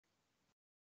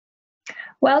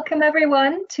Welcome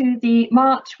everyone to the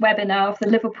March webinar of the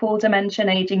Liverpool Dementia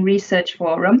and Aging Research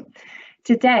Forum.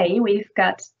 Today we've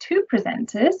got two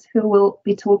presenters who will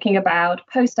be talking about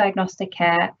post-diagnostic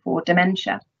care for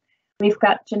dementia. We've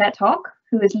got Jeanette Hogg,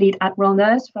 who is lead Admiral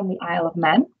nurse from the Isle of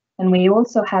Man, and we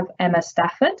also have Emma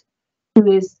Stafford,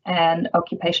 who is an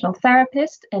occupational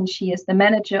therapist, and she is the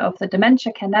manager of the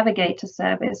Dementia Care Navigator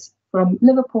service from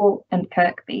Liverpool and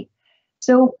Kirkby.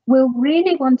 So we'll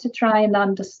really want to try and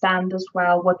understand as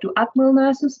well, what do Admiral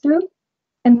nurses do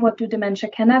and what do Dementia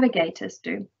Care Navigators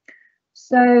do?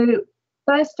 So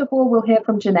first of all, we'll hear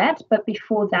from Jeanette, but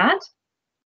before that,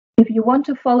 if you want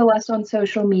to follow us on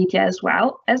social media as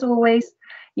well, as always,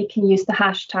 you can use the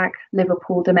hashtag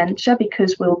Liverpool Dementia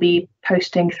because we'll be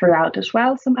posting throughout as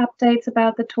well some updates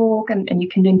about the talk and you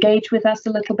can engage with us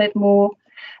a little bit more.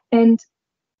 And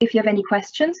if you have any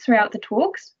questions throughout the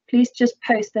talks, please just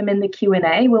post them in the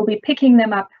Q&A. We'll be picking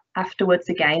them up afterwards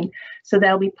again. So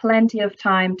there'll be plenty of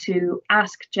time to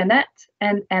ask Jeanette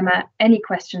and Emma any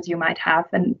questions you might have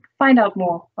and find out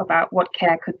more about what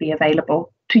care could be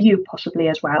available to you possibly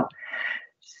as well.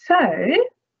 So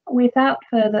without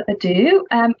further ado,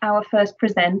 our first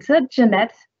presenter,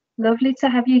 Jeanette, lovely to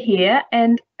have you here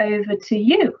and over to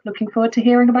you. Looking forward to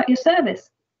hearing about your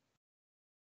service.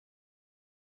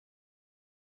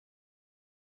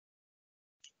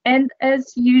 And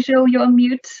as usual, you're on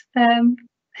mute.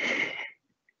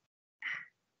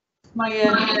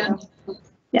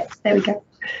 Yes, there we go.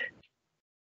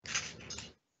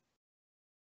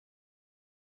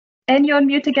 And you're on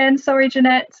mute again. Sorry,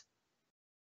 Jeanette.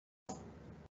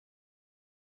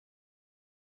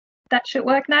 That should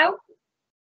work now.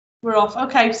 We're off.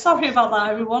 Okay, sorry about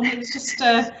that, everyone. It was just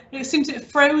it seemed it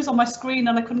froze on my screen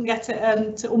and I couldn't get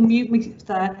it to unmute me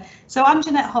there. So I'm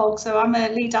Jeanette Hogg. So I'm a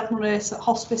lead Admiral nurse at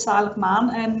Hospice Isle of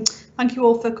Man. Thank you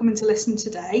all for coming to listen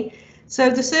today.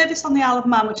 So the service on the Isle of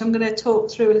Man, which I'm going to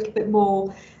talk through a little bit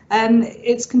more,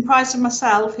 it's comprised of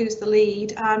myself, who's the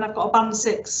lead, and I've got a band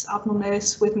 6 Admiral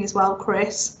nurse with me as well,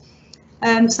 Chris.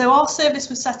 So our service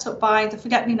was set up by the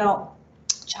Forget Me Not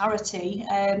charity,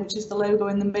 which is the logo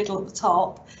in the middle at the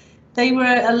top. They were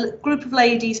a group of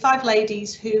ladies, 5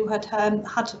 ladies, who had had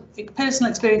personal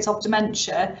experience of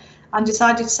dementia and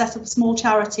decided to set up a small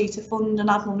charity to fund an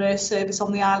Admiral nurse service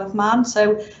on the Isle of Man.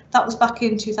 So that was back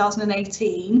in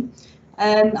 2018.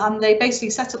 And they basically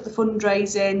set up the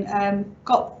fundraising,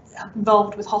 got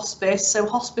involved with hospice. So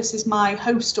hospice is my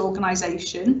host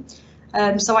organisation.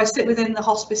 So I sit within the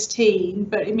hospice team,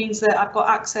 but it means that I've got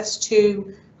access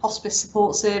to hospice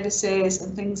support services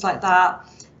and things like that.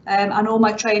 And all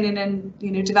my training and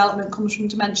development comes from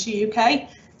Dementia UK.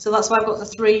 So that's why I've got the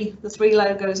three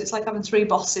logos. It's like having 3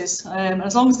 bosses. And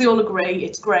as long as they all agree,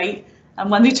 it's great. And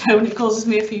when they don't, it causes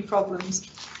me a few problems.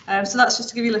 So that's just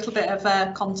to give you a little bit of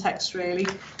context, really.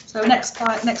 So next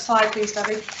slide, please,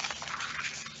 Debbie.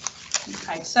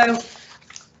 Okay, so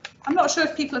I'm not sure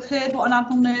if people have heard what an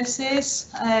Admiral nurse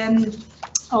is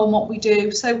or what we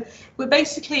do. So we're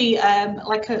basically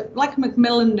like a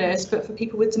Macmillan nurse, but for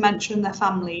people with dementia and their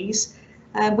families.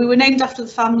 We were named after the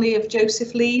family of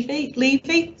Joseph Levy,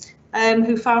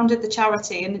 who founded the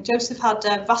charity. And Joseph had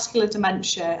vascular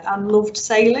dementia and loved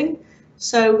sailing.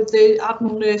 So the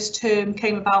Admiral nurse term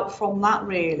came about from that,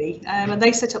 really. And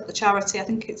they set up the charity, I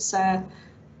think it's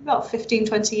about 15,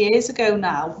 20 years ago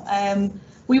now.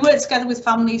 We work together with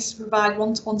families to provide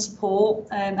one-to-one support,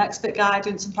 expert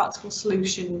guidance and practical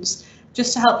solutions,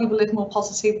 just to help people live more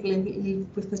positively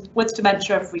with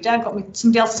dementia every day. I've got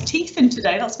somebody else's teeth in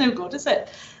today, that's no good, is it?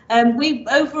 We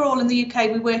overall in the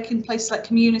UK, we work in places like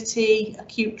community,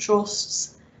 acute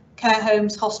trusts, care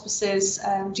homes, hospices,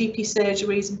 GP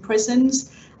surgeries and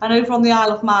prisons. And over on the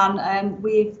Isle of Man,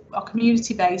 we are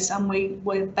community based and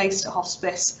we're based at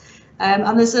hospice.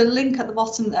 And there's a link at the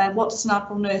bottom there, what does an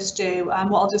Admiral nurse do? And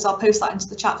what I'll do is I'll post that into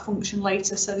the chat function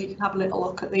later so that you can have a little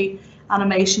look at the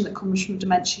animation that comes from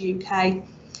Dementia UK.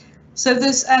 So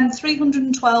there's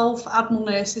 312 Admiral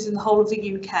nurses in the whole of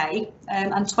the UK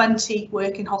and 20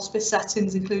 work in hospice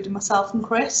settings, including myself and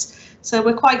Chris. So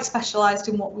we're quite specialised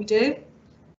in what we do.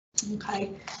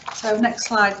 Okay, so next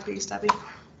slide, please, Debbie.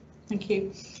 Thank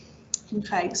you.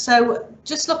 Okay, so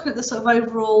just looking at the sort of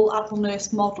overall Admiral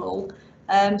nurse model.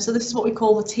 So this is what we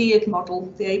call the tiered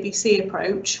model, the ABC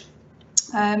approach.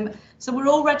 So we're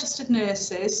all registered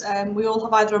nurses. We all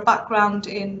have either a background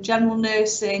in general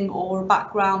nursing or a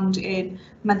background in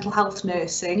mental health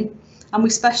nursing. And we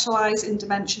specialise in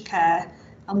dementia care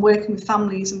and working with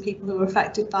families and people who are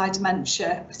affected by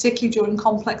dementia, particularly during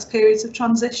complex periods of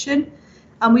transition.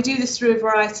 And we do this through a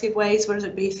variety of ways, whether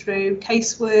it be through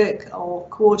casework or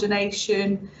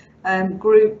coordination,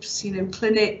 groups,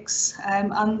 clinics,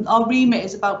 and our remit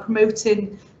is about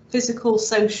promoting physical,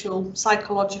 social,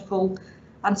 psychological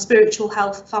and spiritual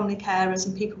health for family carers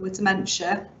and people with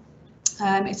dementia.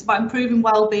 It's about improving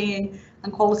well-being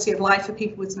and quality of life for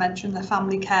people with dementia and their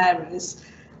family carers,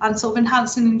 and sort of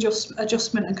enhancing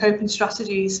adjustment and coping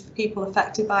strategies for people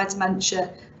affected by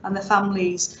dementia and their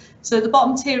families. So the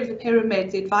bottom tier of the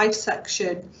pyramid, the advice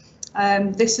section,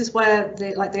 this is where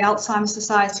the Alzheimer's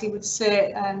Society would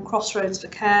sit, Crossroads for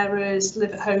Carers,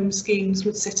 Live at Home schemes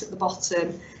would sit at the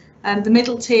bottom. The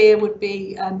middle tier would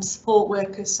be support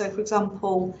workers, so for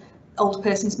example, older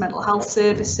persons mental health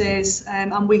services,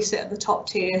 and we sit at the top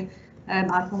tier,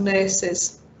 adult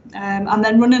nurses. And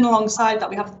then running alongside that,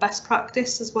 we have the best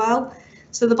practice as well.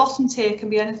 So the bottom tier can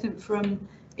be anything from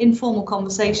informal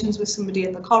conversations with somebody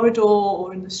in the corridor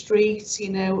or in the street,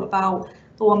 about,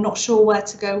 oh, I'm not sure where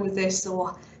to go with this,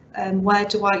 or where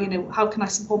do I, how can I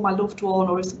support my loved one,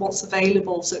 or is what's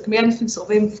available. So it can be anything sort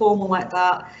of informal like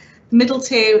that. The middle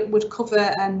tier would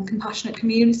cover compassionate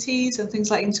communities and things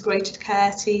like integrated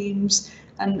care teams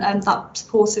and that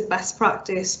supportive best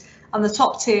practice. And the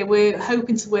top tier, we're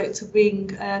hoping to work to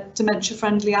being a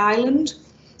dementia-friendly island.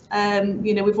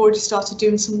 We've already started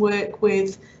doing some work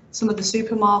with some of the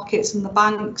supermarkets and the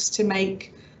banks to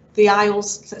make the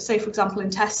aisles, say for example in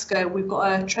Tesco, we've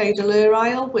got a trade allure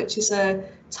aisle, which is a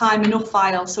time enough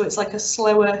aisle, so it's like a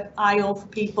slower aisle for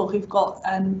people who've got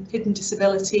hidden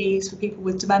disabilities, for people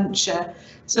with dementia,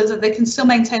 so that they can still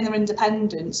maintain their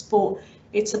independence, but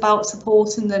it's about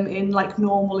supporting them in like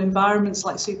normal environments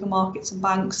like supermarkets and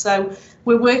banks. So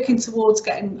we're working towards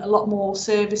getting a lot more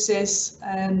services,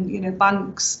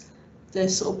 banks, the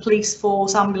sort of police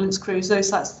force, ambulance crews, those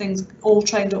types of things, all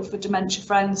trained up for dementia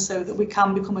friends, so that we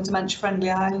can become a dementia friendly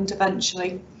island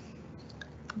eventually.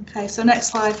 Okay, so next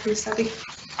slide please, Debbie.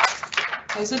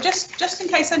 Okay, so just in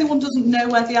case anyone doesn't know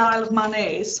where the Isle of Man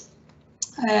is,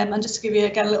 and just to give you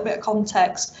again a little bit of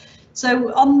context,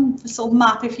 so on the sort of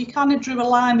map, if you kind of drew a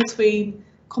line between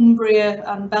Cumbria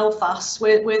and Belfast,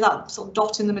 we're that sort of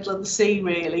dot in the middle of the sea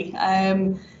really.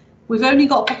 We've only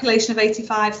got a population of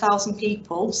 85,000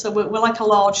 people, so we're like a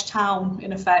large town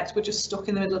in effect. We're just stuck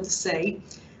in the middle of the sea.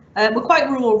 We're quite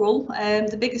rural.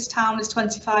 The biggest town is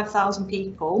 25,000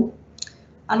 people.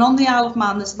 And on the Isle of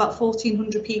Man, there's about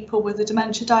 1,400 people with a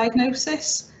dementia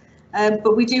diagnosis.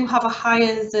 But we do have a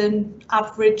higher than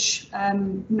average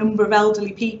number of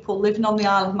elderly people living on the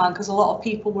Isle of Man, because a lot of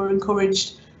people were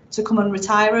encouraged to come and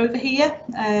retire over here.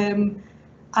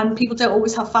 And people don't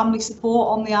always have family support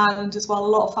on the island as well. A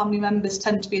lot of family members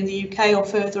tend to be in the UK or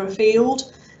further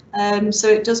afield. So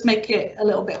it does make it a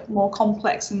little bit more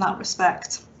complex in that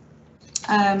respect.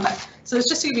 So it's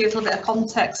just to give you a little bit of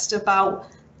context about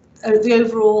the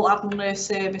overall adult nurse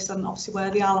service and obviously where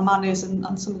the Isle of Man is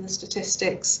and some of the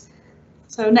statistics.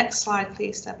 So next slide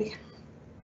please, Debbie.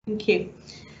 Thank you.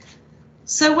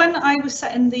 So when I was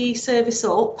setting the service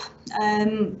up,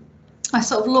 I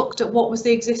sort of looked at what was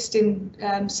the existing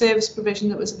service provision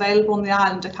that was available on the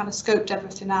island. I kind of scoped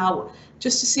everything out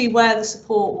just to see where the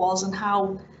support was and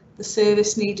how the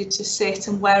service needed to sit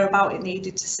and whereabout it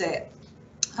needed to sit.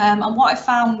 And what I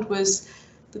found was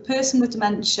the person with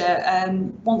dementia,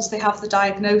 once they have the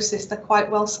diagnosis, they're quite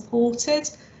well supported.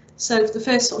 So for the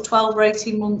first sort of 12 or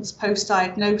 18 months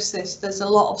post-diagnosis, there's a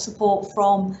lot of support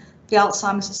from the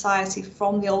Alzheimer's Society,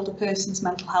 from the older person's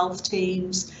mental health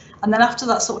teams. And then after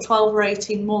that sort of 12 or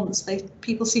 18 months,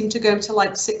 people seem to go to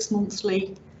like 6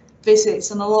 monthly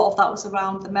visits, and a lot of that was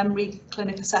around the memory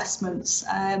clinic assessments.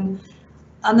 And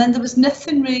then there was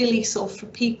nothing really sort of for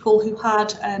people who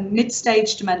had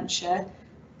mid-stage dementia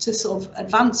to sort of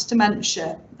advanced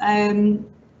dementia.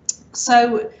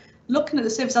 So looking at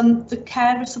the service, and the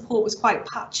carer support was quite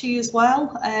patchy as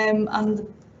well, and the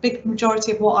big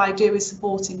majority of what I do is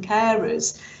supporting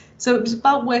carers. So it was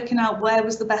about working out where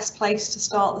was the best place to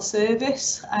start the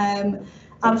service.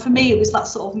 And for me, it was that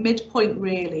sort of midpoint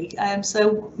really.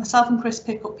 So myself and Chris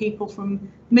pick up people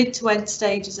from mid to end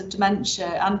stages of dementia.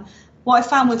 And what I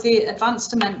found with the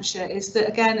advanced dementia is that,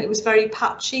 again, it was very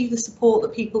patchy, the support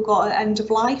that people got at end of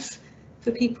life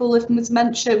for people living with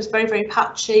dementia. It was very, very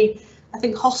patchy. I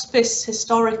think hospice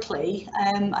historically,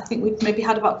 I think we've maybe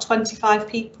had about 25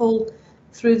 people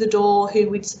through the door who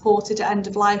we'd supported at end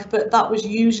of life, but that was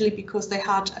usually because they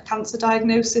had a cancer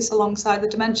diagnosis alongside the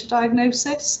dementia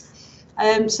diagnosis.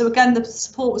 So again, the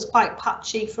support was quite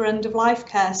patchy for end of life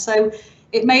care. So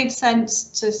it made sense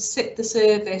to sit the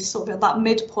service sort of at that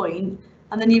midpoint,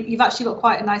 and then you've actually got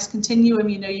quite a nice continuum.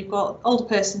 You've got older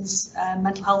persons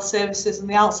mental health services and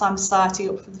the Alzheimer's Society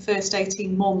up for the first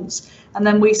 18 months, and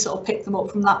then we sort of pick them up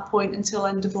from that point until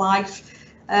end of life.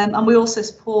 And we also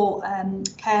support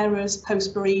carers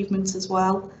post-bereavement as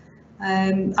well.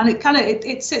 And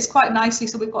it sits quite nicely,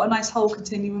 so we've got a nice whole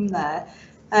continuum there.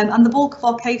 And the bulk of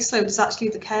our caseload is actually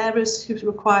the carers who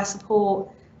require support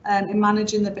in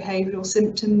managing the behavioural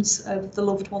symptoms of the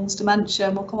loved one's dementia,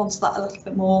 and we'll come on to that a little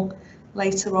bit more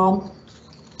later on.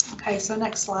 Okay, so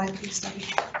next slide please, Debbie.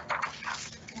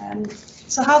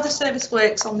 So how the service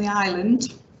works on the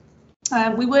island.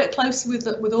 We work closely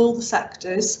with all the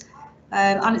sectors,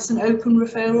 and it's an open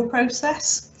referral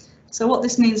process. So what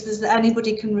this means is that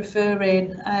anybody can refer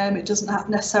in. It doesn't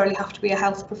necessarily have to be a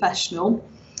health professional.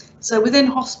 So within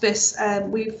hospice,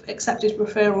 we've accepted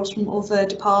referrals from other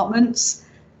departments.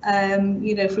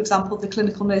 You know, for example, the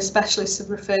clinical nurse specialists have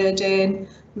referred in.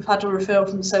 We've had a referral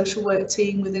from the social work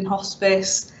team within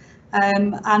hospice.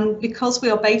 And because we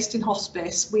are based in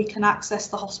hospice, we can access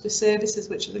the hospice services,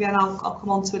 which again I'll come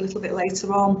on to a little bit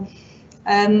later on.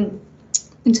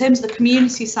 In terms of the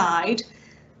community side,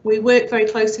 we work very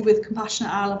closely with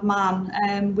Compassionate Isle of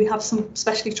Man. We have some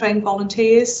specially trained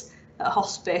volunteers at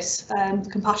hospice,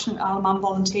 Compassionate Isle of Man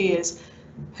volunteers,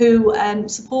 who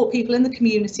support people in the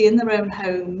community in their own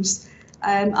homes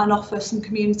and offer some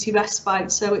community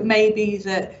respite. So it may be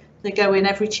that they go in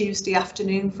every Tuesday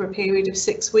afternoon for a period of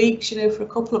 6 weeks, you know, for a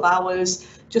couple of hours,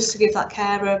 just to give that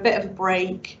carer a bit of a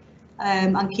break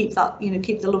and keep that, you know,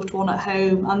 keep the loved one at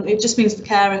home. And it just means the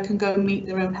carer can go and meet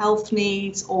their own health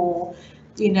needs, or,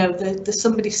 you know, there's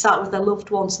somebody sat with their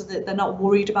loved one so that they're not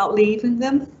worried about leaving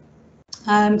them.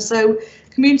 So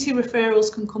community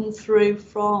referrals can come through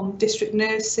from district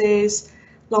nurses,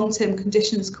 long-term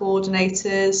conditions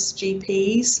coordinators,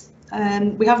 GPs.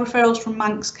 We have referrals from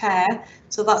Manx Care,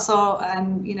 so that's our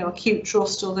you know, acute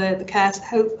trust, or the care,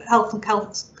 health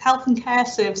and care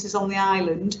services on the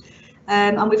island.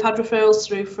 And we've had referrals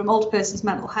through from older persons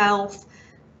mental health,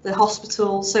 the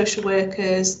hospital, social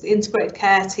workers, the integrated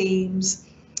care teams.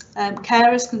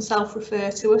 Carers can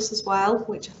self-refer to us as well,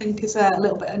 which I think is a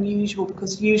little bit unusual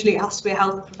because usually it has to be a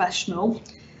health professional.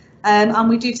 And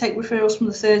we do take referrals from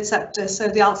the third sector, so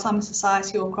the Alzheimer's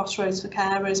Society or Crossroads for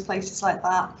Carers, places like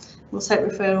that. We'll take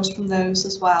referrals from those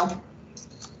as well.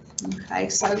 Okay,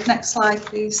 so next slide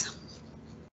please.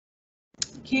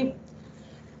 Thank you.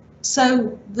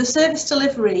 So the service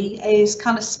delivery is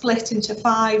kind of split into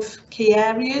 5 key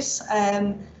areas.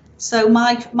 So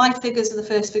my figures are the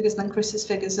first figures, and then Chris's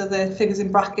figures are the figures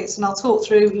in brackets, and I'll talk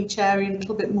through each area in a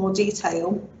little bit more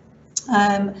detail.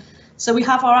 So we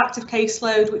have our active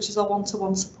caseload, which is our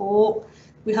one-to-one support.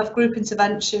 We have group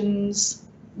interventions.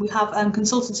 We have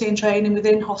consultancy and training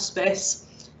within hospice,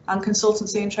 and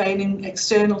consultancy and training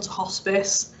external to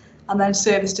hospice, and then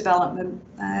service development.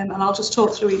 And I'll just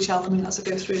talk through each element as I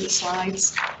go through the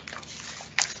slides.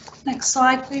 Next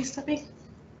slide, please, Debbie.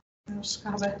 I'll just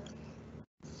have a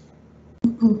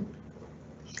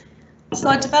So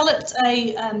I developed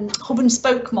a hub and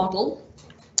spoke model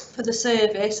for the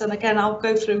service, and again I'll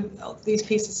go through these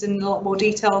pieces in a lot more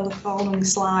detail on the following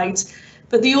slides.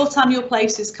 But the Your Time Your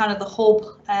Place is kind of the hub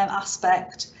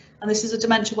aspect, and this is a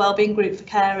dementia wellbeing group for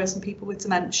carers and people with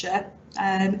dementia.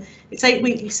 It's 8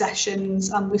 weekly sessions,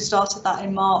 and we started that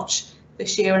in March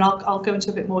this year, and I'll go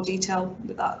into a bit more detail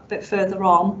with that a bit further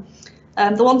on.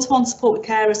 The one-to-one support with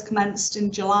carers commenced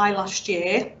in July last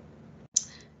year.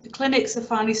 The clinics have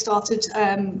finally started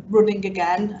running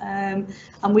again,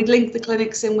 and we'd link the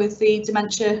clinics in with the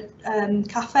dementia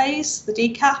cafes, the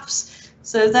decafs.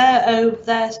 So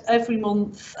they're every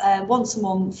month, once a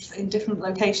month, in different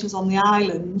locations on the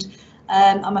island.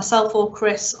 And myself or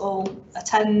Chris all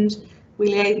attend.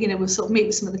 We'll sort of meet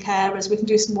with some of the carers. We can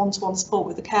do some one-to-one support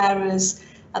with the carers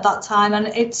at that time, and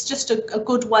it's just a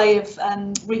good way of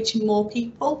reaching more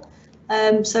people.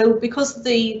 So because of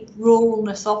the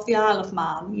ruralness of the Isle of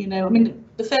Man, I mean,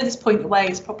 the furthest point away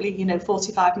is probably,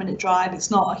 45-minute drive.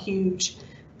 It's not a huge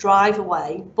drive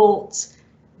away, but,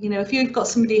 if you've got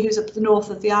somebody who's up the north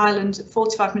of the island,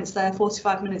 45 minutes there,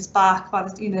 45 minutes back, by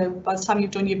the time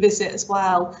you've done your visit as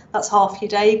well, that's half your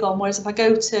day gone. Whereas if I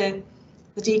go to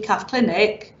the decaf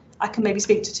clinic, I can maybe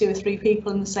speak to 2 or 3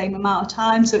 people in the same amount of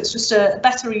time. So it's just a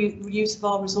better use of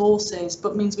our resources,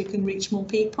 but means we can reach more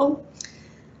people.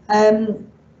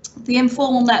 The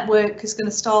informal network is going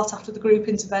to start after the group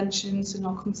interventions, and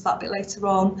I'll come to that a bit later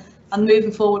on. And the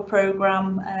Moving Forward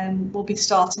programme will be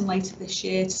starting later this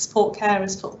year to support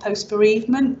carers for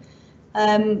post-bereavement.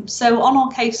 So on our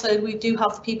caseload, we do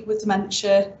have the people with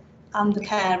dementia and the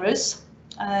carers.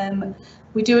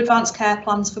 We do advanced care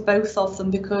plans for both of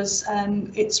them because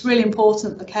it's really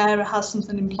important that the carer has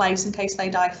something in place in case they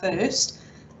die first.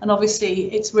 And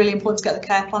obviously, it's really important to get the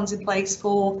care plans in place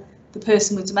for the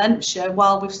person with dementia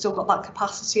while we've still got that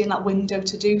capacity and that window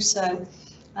to do so.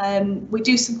 We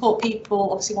do support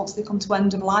people obviously once they come to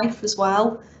end of life as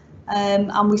well,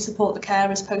 and we support the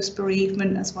carers post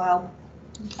bereavement as well.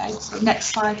 Okay, so next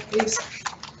slide please.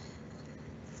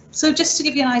 So just to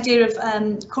give you an idea of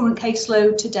current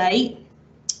caseload to date,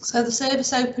 so the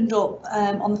service opened up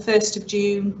on the 1st of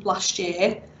June last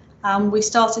year, and we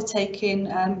started taking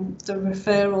the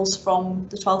referrals from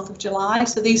the 12th of July.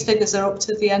 So these figures are up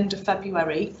to the end of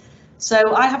February.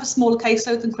 So I have a smaller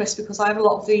caseload than Chris because I have a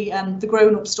lot of the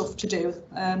grown-up stuff to do,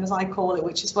 as I call it,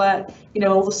 which is where, you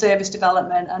know, all the service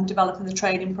development and developing the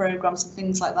training programs and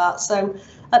things like that. So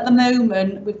at the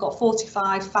moment, we've got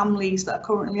 45 families that are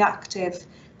currently active.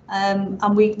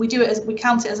 And we do it as, we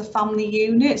count it as a family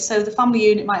unit. So the family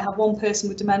unit might have one person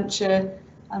with dementia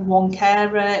and one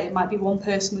carer. It might be one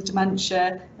person with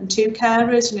dementia and two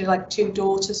carers, you know, like two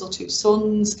daughters or two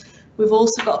sons. We've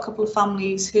also got a couple of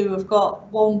families who have got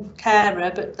one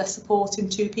carer, but they're supporting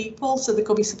two people. So they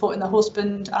could be supporting their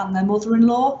husband and their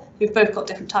mother-in-law, who've both got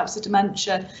different types of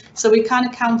dementia. So we kind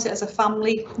of count it as a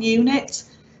family unit.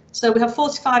 So we have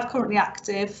 45 currently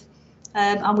active.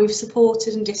 And we've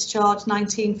supported and discharged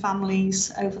 19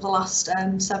 families over the last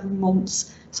 7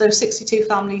 months. So 62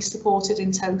 families supported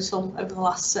in total over the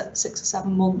last 6 or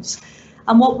 7 months.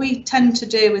 And what we tend to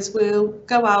do is we'll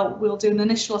go out, we'll do an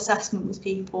initial assessment with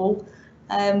people.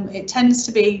 It tends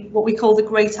to be what we call the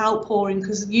great outpouring,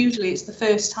 because usually it's the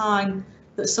first time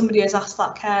that somebody has asked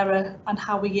that carer, and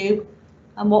how are you?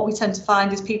 And what we tend to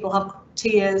find is people have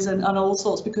tears and all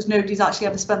sorts, because nobody's actually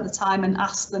ever spent the time and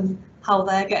asked them how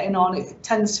they're getting on. It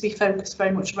tends to be focused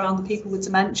very much around the people with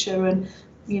dementia and,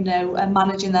 you know, and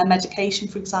managing their medication,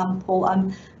 for example,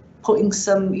 and putting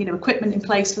some, you know, equipment in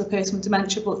place for the person with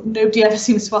dementia, but nobody ever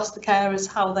seems to ask the carers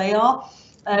how they are.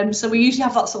 So we usually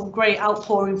have that sort of great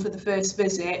outpouring for the first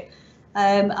visit,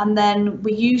 and then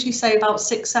we usually say about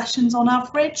 6 sessions on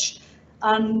average,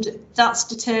 and that's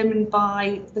determined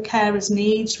by the carer's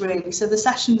needs really. So the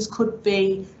sessions could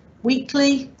be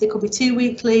weekly, they could be 2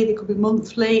 weekly, they could be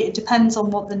monthly. It depends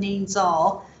on what the needs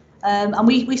are. And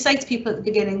we say to people at the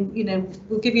beginning, you know,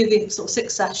 we'll give you the sort of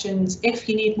 6 sessions. If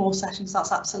you need more sessions,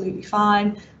 that's absolutely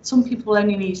fine. Some people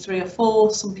only need 3 or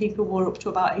 4. Some people were up to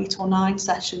about 8 or 9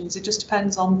 sessions. It just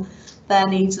depends on their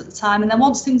needs at the time. And then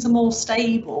once things are more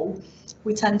stable,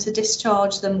 we tend to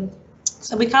discharge them.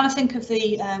 So we kind of think of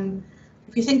the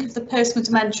if you think of the person with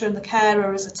dementia and the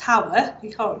carer as a tower,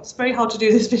 it's very hard to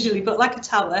do this visually, but like a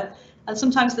tower, and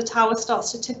sometimes the tower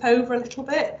starts to tip over a little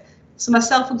bit. So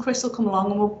myself and Chris will come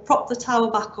along and we'll prop the tower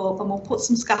back up and we'll put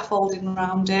some scaffolding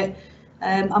around it.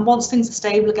 And once things are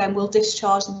stable again, we'll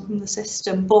discharge them from the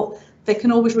system, but they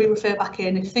can always re-refer back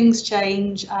in. If things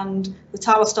change and the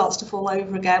tower starts to fall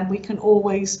over again, we can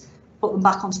always put them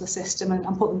back onto the system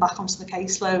and put them back onto the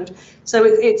caseload. So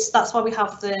that's why we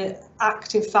have the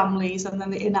active families and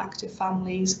then the inactive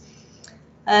families.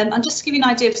 And just to give you an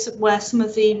idea of where some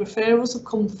of the referrals have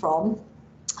come from,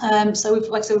 so we've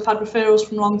had referrals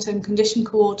from long-term condition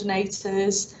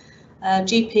coordinators,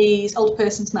 GPs, older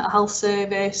persons mental health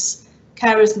service,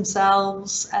 carers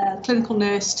themselves, clinical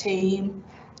nurse team,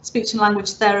 speech and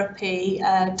language therapy,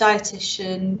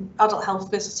 dietitian, adult health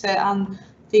visitor, and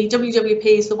the WWP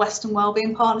is the Western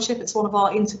Wellbeing Partnership. It's one of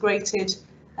our integrated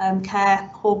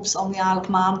care hubs on the Isle of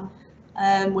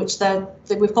Man, which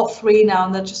we've got 3 now,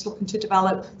 and they're just looking to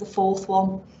develop the 4th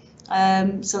one.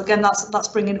 So again, that's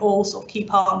bringing all sort of key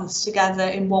partners together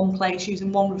in one place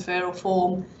using one referral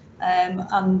form,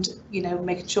 and, you know,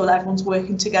 making sure that everyone's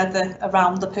working together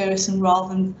around the person rather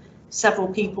than several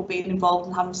people being involved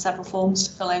and having several forms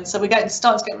to fill in. So we're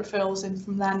starting to get referrals in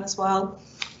from them as well.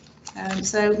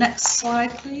 So next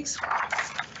slide, please.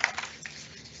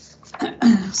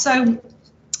 So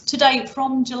to date,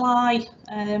 from July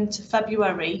to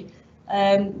February,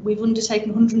 we've undertaken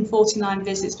 149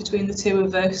 visits between the 2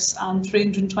 of us and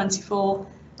 324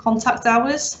 contact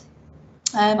hours.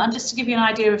 And just to give you an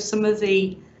idea of some of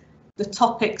the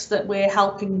topics that we're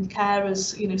helping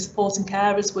carers, you know, supporting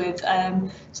carers with.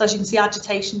 So as you can see,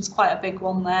 agitation's quite a big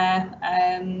one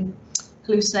there.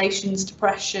 Hallucinations,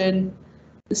 depression.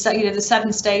 The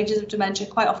 7 stages of dementia.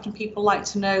 Quite often people like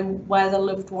to know where their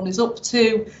loved one is up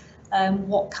to,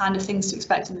 what kind of things to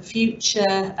expect in the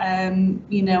future,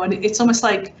 you know, and it's almost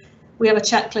like we have a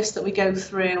checklist that we go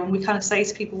through and we kind of say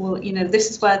to people, well, you know, this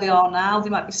is where they are now, they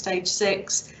might be stage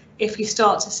 6. If you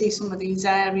start to see some of these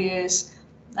areas,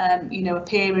 you know,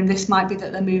 appearing, this might be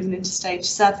that they're moving into stage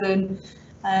 7.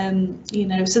 You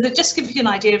know, so that just gives you an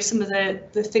idea of some of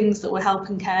the things that we're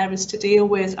helping carers to deal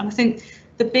with. And I think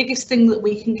the biggest thing that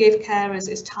we can give carers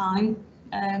is time.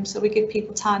 So we give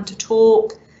people time to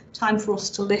talk, time for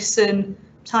us to listen,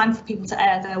 time for people to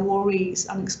air their worries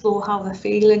and explore how they're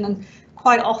feeling. And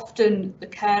quite often the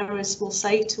carers will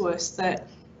say to us that,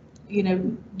 you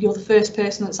know, you're the first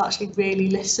person that's actually really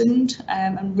listened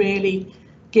and really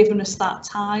given us that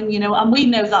time, you know, and we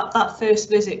know that that first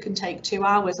visit can take 2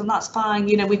 hours, and that's fine.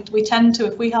 You know, we tend to,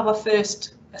 if we have our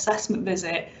first assessment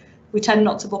visit, we tend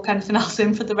not to book anything else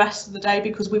in for the rest of the day,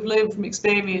 because we've learned from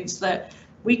experience that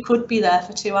we could be there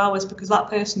for 2 hours because that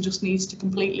person just needs to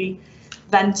completely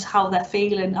vent how they're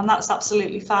feeling, and that's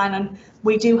absolutely fine. And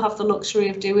we do have the luxury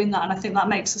of doing that, and I think that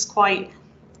makes us quite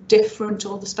different to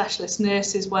all the specialist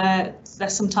nurses, where they're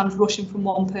sometimes rushing from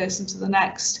one person to the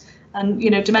next. And, you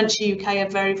know, Dementia UK are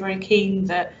very, very keen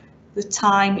that the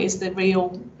time is the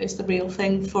real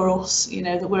thing for us, you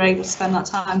know, that we're able to spend that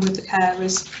time with the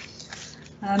carers.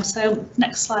 So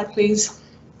next slide, please.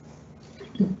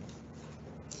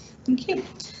 Thank you.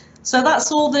 So that's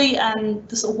all the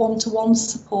sort of one-to-one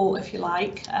support, if you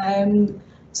like.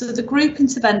 So the group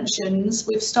interventions,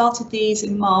 we've started these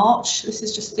in March. This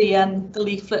is just the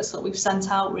leaflets that we've sent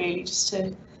out, really, just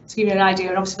to give you an idea.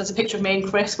 And obviously there's a picture of me and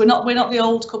Chris. We're not the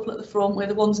old couple at the front, we're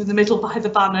the ones in the middle by the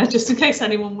banner, just in case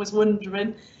anyone was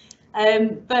wondering.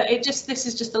 But this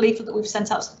is just the leaflet that we've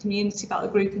sent out to the community about the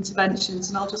group interventions,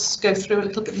 and I'll just go through a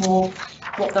little bit more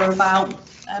what they're about.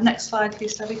 Next slide,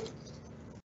 please, Debbie.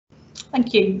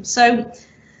 Thank you. So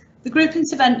the group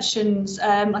interventions,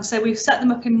 like I say, we've set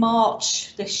them up in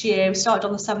March this year. We started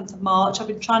on the 7th of March. I've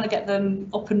been trying to get them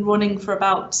up and running for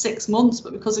about 6 months,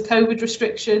 but because of COVID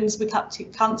restrictions, we had to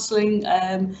keep cancelling.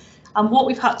 And what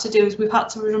we've had to do is we've had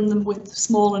to run them with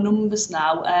smaller numbers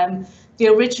now. The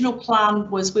original plan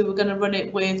was we were going to run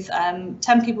it with 10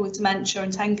 people with dementia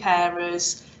and 10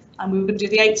 carers, and we were going to do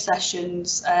the 8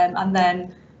 sessions and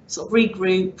then sort of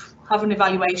regroup, have an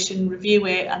evaluation, review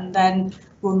it, and then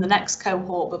run the next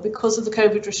cohort. But because of the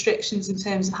COVID restrictions in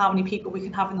terms of how many people we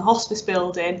can have in the hospice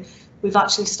building, we've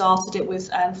actually started it with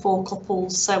 4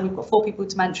 couples. So we've got 4 people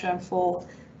with dementia and 4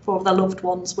 of their loved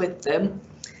ones with them.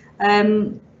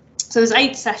 So there's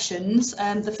 8 sessions.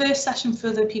 The first session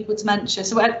for the people with dementia,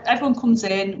 so everyone comes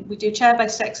in, we do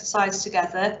chair-based exercise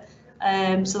together.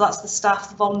 So that's the staff,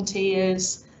 the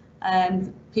volunteers,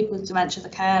 people with dementia, the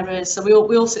carers. So we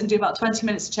all sit and do about 20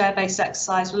 minutes of chair-based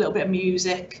exercise with a little bit of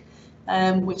music.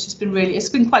 Which has been it's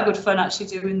been quite good fun actually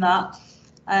doing that.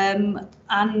 And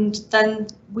then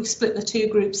we split the 2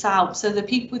 groups out. So the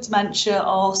people with dementia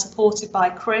are supported by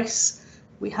Chris.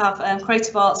 We have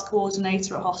creative arts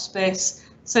coordinator at hospice,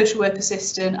 social work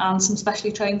assistant, and some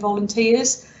specially trained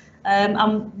volunteers.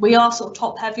 And we are sort of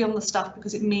top heavy on the staff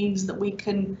because it means that we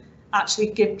can actually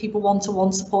give people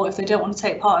one-to-one support. If they don't want to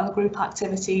take part in the group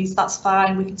activities, that's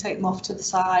fine. We can take them off to the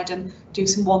side and do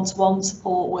some one-to-one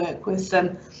support work with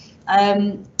them.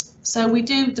 So we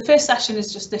do, the first session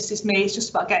is just This Is Me, it's just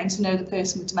about getting to know the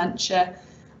person with dementia.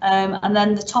 And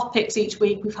then the topics each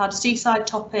week, we've had seaside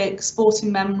topics,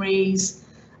 sporting memories,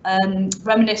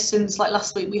 reminiscence. Like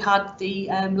last week we had the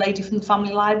lady from the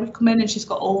family library come in, and she's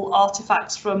got all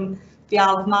artefacts from the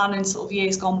Isle of Man in sort of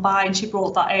years gone by, and she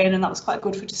brought that in, and that was quite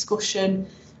good for discussion.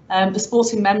 The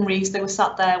sporting memories, they were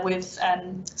sat there with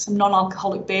some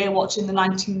non-alcoholic beer watching the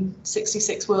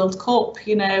 1966 World Cup,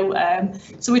 you know.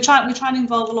 So we try and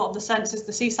involve a lot of the senses.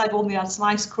 The seaside one, they had some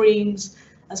ice creams,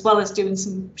 as well as doing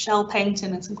some shell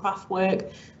painting and some craft work.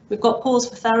 We've got Pause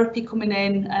for Therapy coming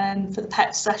in for the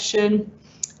pet session.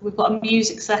 We've got a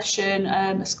music session,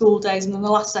 a school days, and then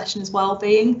the last session is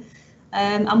wellbeing.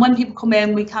 And when people come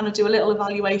in, we kind of do a little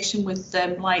evaluation with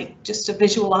them, like just a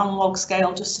visual analog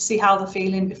scale, just to see how they're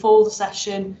feeling before the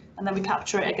session, and then we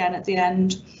capture it again at the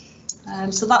end.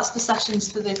 So that's the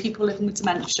sessions for the people living with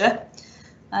dementia.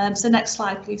 So next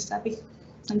slide, please, Debbie.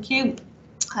 Thank you.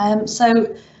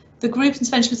 So the group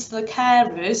interventions for the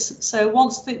carers. So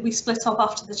once we split up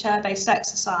after the chair-based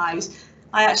exercise,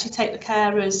 I actually take the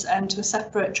carers to a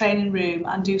separate training room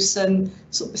and do some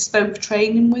sort of bespoke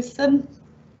training with them.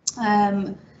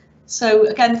 So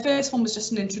again, the first one was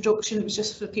just an introduction. It was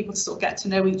just for people to sort of get to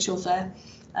know each other.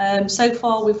 So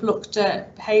far we've looked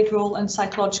at behavioural and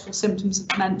psychological symptoms of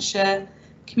dementia,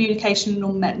 communication and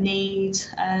unmet need.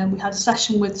 We had a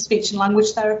session with a speech and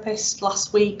language therapist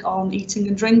last week on eating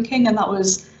and drinking, and that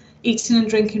was eating and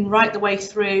drinking right the way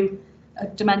through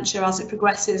dementia as it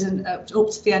progresses and up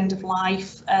to the end of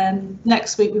life.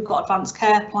 Next week we've got advanced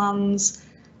care plans.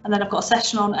 And then I've got a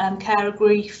session on carer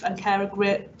grief and carer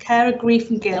grief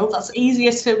and guilt. That's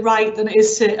easier to write than it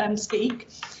is to speak.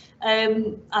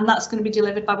 And that's going to be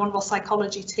delivered by one of our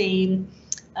psychology team.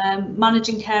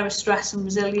 Managing carer stress and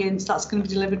resilience, that's going to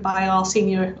be delivered by our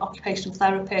senior occupational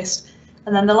therapist.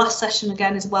 And then the last session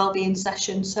again is a wellbeing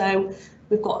session. So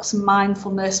we've got some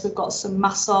mindfulness, we've got some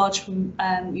massage from,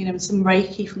 you know, some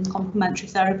Reiki from the complementary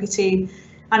therapy team.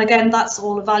 And again, that's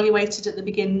all evaluated at the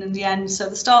beginning and the end. So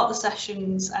at the start of the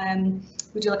sessions,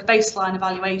 we do like a baseline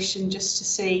evaluation just to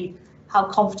see how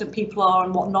confident people are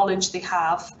and what knowledge they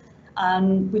have.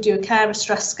 And we do a carer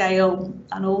stress scale,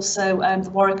 and also the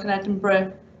Warwick and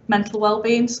Edinburgh mental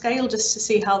wellbeing scale, just to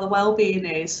see how the wellbeing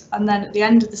is. And then at the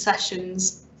end of the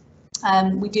sessions,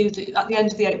 we do at the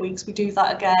end of the 8 weeks, we do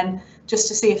that again, just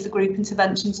to see if the group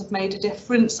interventions have made a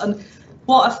difference. And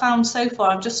what I've found so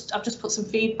far, I've just put some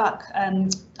feedback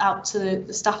out to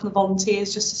the staff and the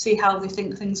volunteers just to see how they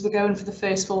think things were going for the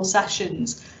first 4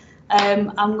 sessions.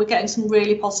 And we're getting some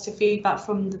really positive feedback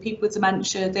from the people with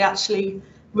dementia. They actually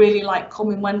really like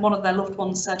coming. When one of their loved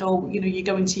ones said, "Oh, you know, you're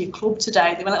going to your club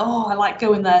today," they were like, "Oh, I like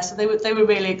going there." So they were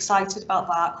really excited about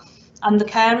that. And the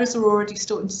carers are already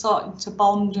starting to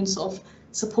bond and sort of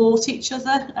support each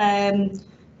other.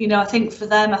 You know, I think for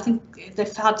them, I think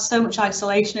they've had so much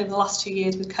isolation over the last 2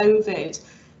 years with COVID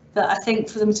that I think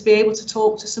for them to be able to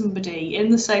talk to somebody in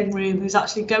the same room who's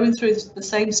actually going through the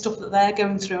same stuff that they're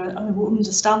going through and who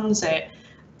understands it,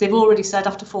 they've already said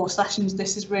after 4 sessions,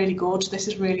 this is really good, this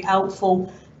is really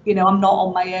helpful. You know, I'm not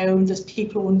on my own, there's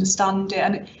people who understand it.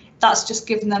 And that's just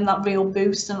given them that real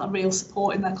boost and that real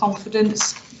support in their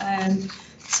confidence.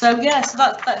 So yeah, so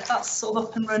that's sort of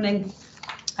up and running.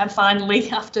 And finally,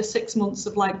 after 6 months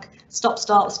of like stop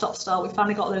start, we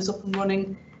finally got those up and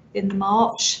running in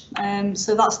March.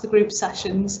 So that's the group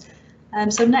sessions.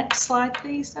 So next slide,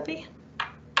 please, Debbie.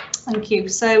 Thank you.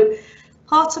 So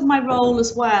part of my role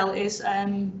as well is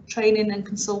training and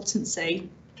consultancy.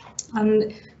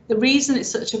 And the reason it's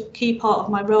such a key part of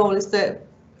my role is that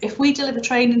if we deliver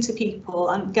training to people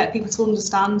and get people to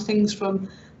understand things from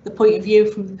the point of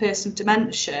view from the person with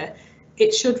dementia,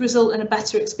 it should result in a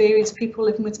better experience for people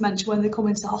living with dementia when they come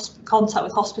into contact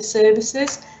with hospice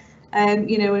services.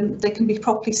 You know, and they can be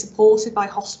properly supported by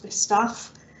hospice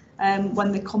staff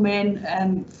when they come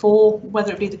in for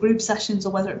whether it be the group sessions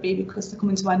or whether it be because they're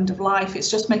coming to end of life. It's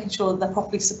just making sure that they're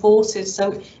properly supported.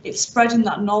 So it's spreading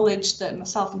that knowledge that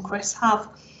myself and Chris have.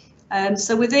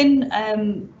 So within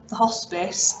the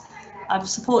hospice,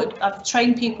 I've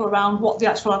trained people around what the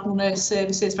actual admiral nurse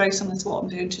service is, very similar to what I'm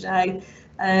doing today.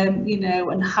 You know,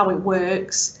 and how it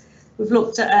works. We've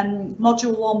looked at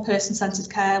Module 1, person-centred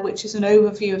care, which is an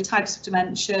overview of types of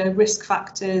dementia, risk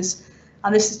factors,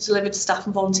 and this is delivered to staff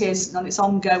and volunteers, and it's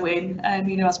ongoing,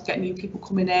 you know, as we get new people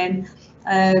coming in.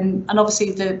 And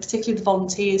obviously, particularly the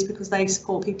volunteers, because they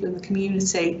support people in the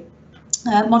community.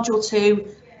 Module 2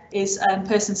 is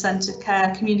person-centred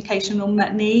care, communication and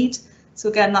unmet need. So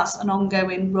again, that's an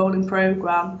ongoing rolling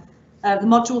programme. The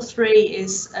module 3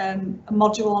 is a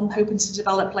module I'm hoping to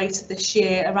develop later this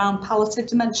year around palliative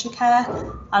dementia care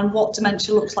and what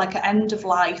dementia looks like at end of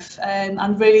life.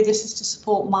 And really this is to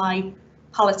support my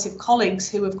palliative colleagues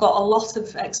who have got a lot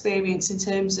of experience in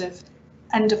terms of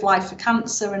end of life for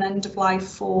cancer and end of life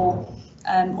for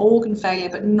organ failure,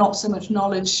 but not so much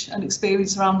knowledge and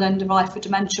experience around end of life for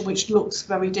dementia, which looks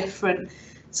very different.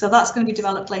 So that's going to be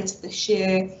developed later this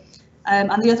year.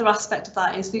 And the other aspect of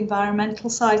that is the environmental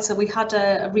side. So we had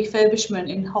a refurbishment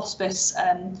in hospice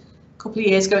a couple of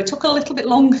years ago. It took a little bit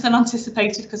longer than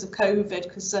anticipated because of COVID,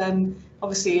 because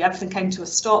obviously everything came to a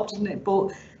stop, didn't it?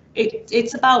 But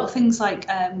it's about things like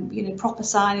you know, proper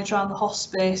signage around the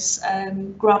hospice,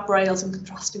 grab rails in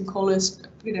contrasting colours,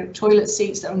 you know, toilet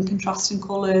seats that are in contrasting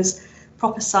colours,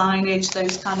 proper signage,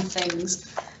 those kind of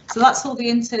things. So that's all the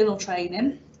internal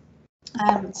training.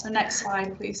 So next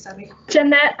slide, please, Debbie.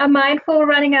 Jeanette, I'm mindful we're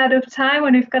running out of time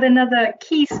and we've got another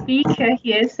key speaker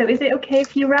here. So is it okay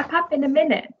if you wrap up in a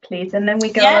minute, please? And then we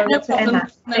go over to Emma.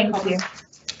 Thank you.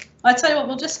 I'll tell you what,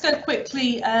 we'll just go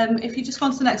quickly. If you just go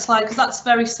on to the next slide, because that's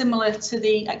very similar to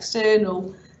the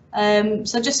external.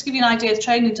 So just to give you an idea of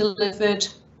training delivered,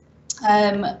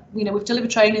 you know, we've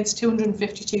delivered training to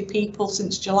 252 people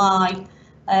since July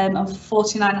and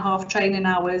 49.5 training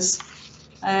hours.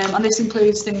 And this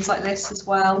includes things like this as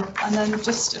well. And then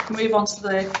just if we move on to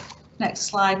the next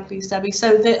slide, please, Debbie.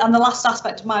 So the last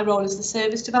aspect of my role is the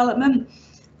service development.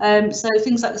 So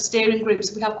things like the steering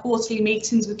groups, we have quarterly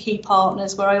meetings with key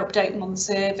partners where I update them on the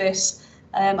service.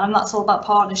 And that's all about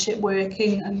partnership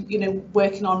working and, you know,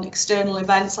 working on external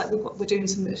events like we're doing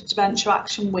some Dementia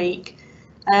Action Week.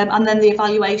 And then the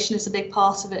evaluation is a big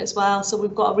part of it as well. So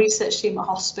we've got a research team at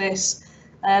hospice,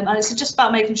 and it's just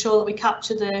about making sure that we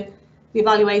capture the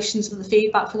evaluations and the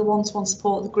feedback for the one-to-one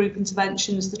support, the group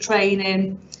interventions, the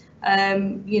training,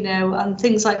 you know, and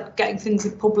things like getting things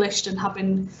published and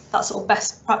having that sort of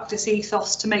best practice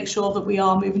ethos to make sure that we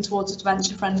are moving towards a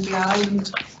dementia-friendly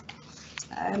island.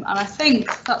 And I think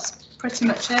that's pretty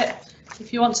much it.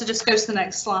 If you want to just go to the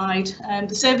next slide,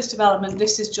 the service development,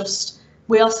 this is just,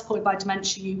 we are supported by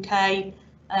Dementia UK.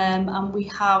 and we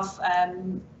have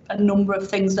a number of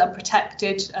things that are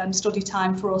protected study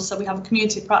time for us. So we have a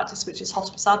community practice, which is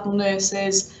hospice admiral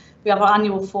nurses. We have our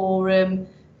annual forum.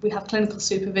 We have clinical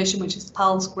supervision, which is the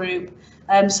PALS group.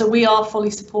 So we are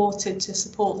fully supported to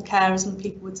support the carers and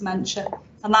people with dementia.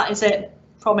 And that is it.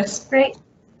 Promise. Great.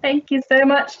 Thank you so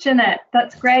much, Jeanette.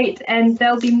 That's great. And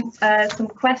there'll be some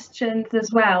questions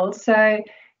as well. So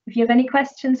if you have any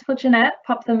questions for Jeanette,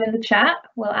 pop them in the chat.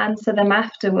 We'll answer them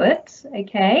afterwards.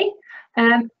 Okay.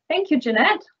 Thank you,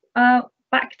 Jeanette.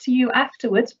 Back to you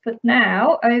afterwards, but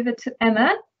now over to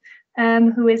Emma,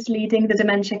 who is leading the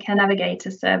Dementia Care Navigator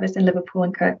service in Liverpool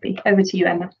and Kirkby. Over to you,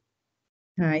 Emma.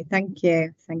 Hi, thank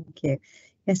you.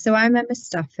 Yeah, so I'm Emma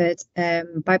Stafford.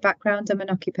 By background, I'm an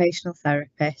occupational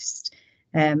therapist,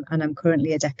 and I'm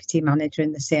currently a deputy manager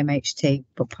in the CMHT,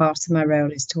 but part of my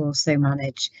role is to also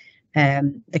manage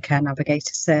the Care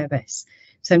Navigator service.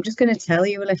 So I'm just going to tell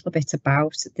you a little bit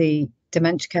about the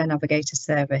Dementia Care Navigator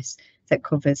service that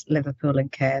covers Liverpool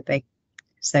and Kirkby.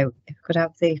 So if I could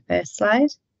have the first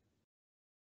slide.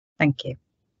 Thank you.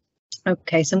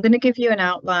 Okay, so I'm going to give you an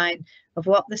outline of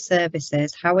what the service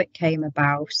is, how it came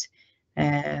about,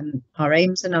 our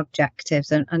aims and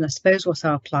objectives, and I suppose what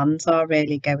our plans are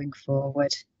really going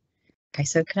forward. Okay,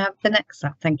 so can I have the next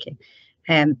slide? Thank you.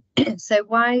 So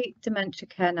why Dementia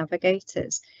Care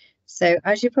Navigators? So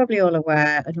as you're probably all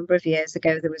aware, a number of years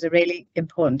ago, there was a really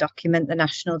important document, the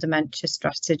National Dementia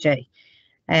Strategy.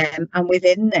 And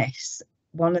within this,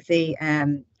 one of the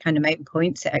kind of main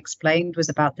points it explained was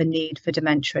about the need for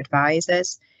dementia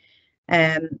advisors,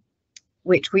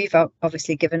 which we've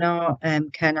obviously given our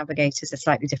care navigators a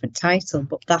slightly different title,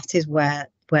 but that is where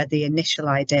the initial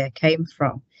idea came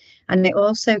from. And it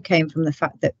also came from the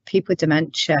fact that people with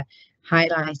dementia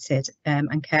highlighted, and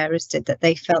carers did, that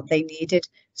they felt they needed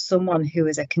someone who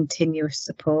was a continuous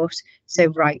support, so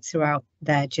right throughout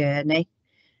their journey.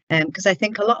 Because I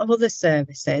think a lot of other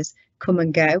services come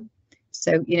and go.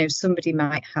 So, you know, somebody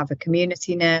might have a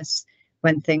community nurse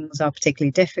when things are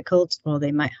particularly difficult, or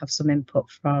they might have some input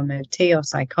from OT or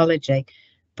psychology.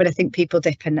 But I think people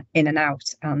dip in and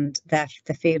out, and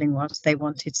the feeling was they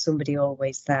wanted somebody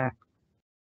always there.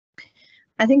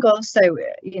 I think also,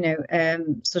 you know,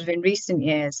 sort of in recent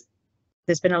years,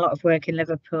 there's been a lot of work in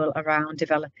Liverpool around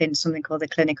developing something called the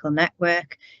clinical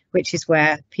network, which is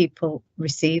where people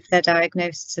receive their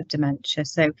diagnosis of dementia.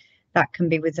 So that can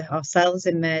be with ourselves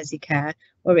in Merseycare,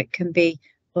 or it can be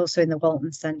also in the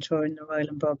Walton Centre or in the Royal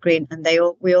and Broad Green, and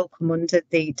we all come under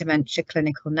the Dementia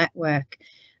Clinical Network.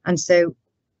 And so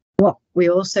what we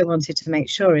also wanted to make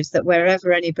sure is that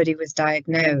wherever anybody was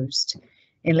diagnosed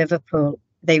in Liverpool,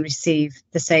 they receive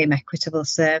the same equitable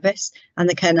service, and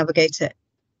the Care Navigator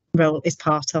role is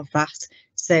part of that.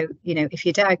 So, you know, if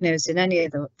you're diagnosed in any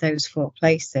of those four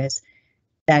places,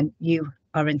 then you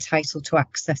are entitled to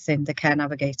accessing the Care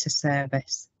Navigator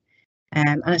service.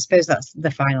 And I suppose that's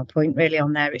the final point really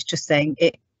on there. It's just saying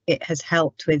it has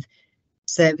helped with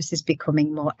services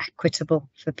becoming more equitable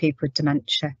for people with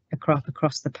dementia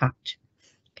across the patch.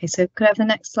 Okay, so could I have the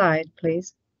next slide,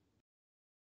 please?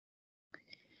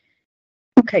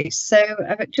 Okay, so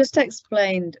I've just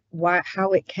explained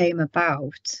how it came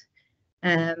about,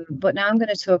 but now I'm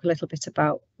going to talk a little bit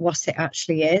about what it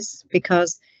actually is,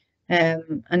 because I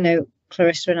know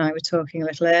Clarissa and I were talking a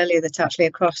little earlier that actually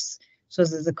across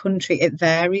sort of the country it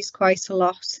varies quite a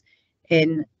lot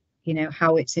in, you know,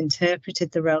 how it's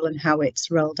interpreted the role and how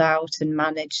it's rolled out and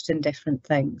managed and different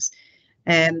things.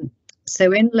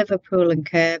 So in Liverpool and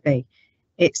Kirkby,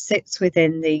 it sits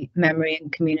within the memory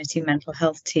and community mental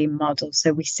health team model.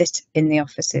 So we sit in the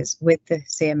offices with the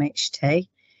CMHT,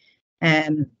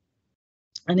 and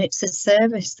it's a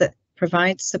service that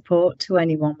provides support to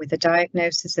anyone with a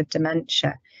diagnosis of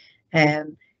dementia,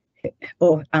 and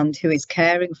who is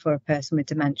caring for a person with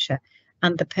dementia.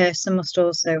 And the person must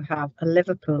also have a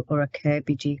Liverpool or a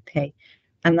Kirkby GP,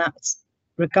 and that's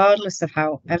regardless of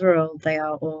however old they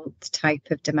are or the type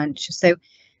of dementia. So,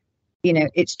 you know,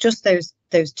 it's just those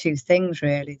two things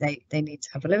really. They need to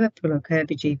have a Liverpool or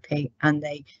Kirkby GP, and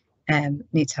they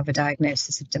need to have a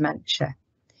diagnosis of dementia.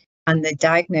 And the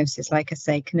diagnosis, like I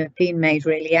say, can have been made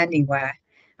really anywhere.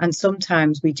 And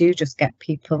sometimes we do just get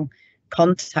people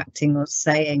contacting us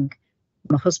saying,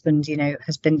 my husband, you know,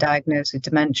 has been diagnosed with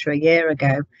dementia a year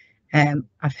ago.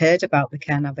 I've heard about the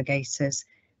Care Navigators.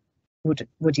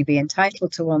 Would you be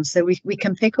entitled to one? So we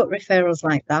can pick up referrals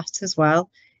like that as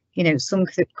well. You know, some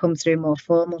come through more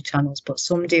formal channels, but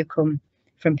some do come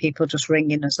from people just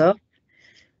ringing us up.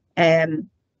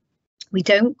 We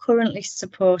don't currently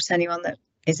support anyone that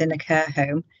is in a care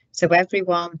home. So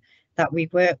everyone that we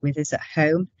work with is at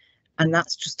home, and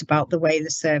that's just about the way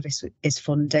the service is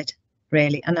funded.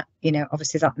 really. And you know,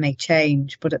 obviously that may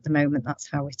change, but at the moment that's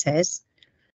how it is.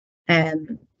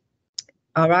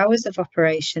 Our hours of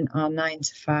operation are 9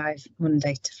 to 5,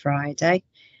 Monday to Friday,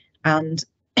 and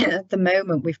at the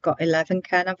moment we've got 11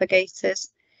 care navigators.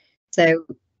 So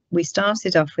we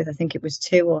started off with, I think it was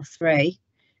 2 or 3,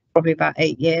 probably about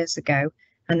 8 years ago,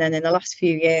 and then in the last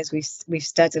few years we've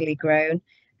steadily grown,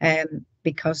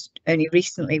 because only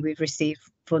recently we've received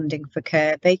funding for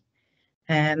Kirby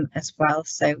as well.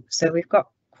 So we've got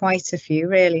quite a few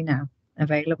really now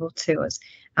available to us,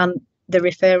 and the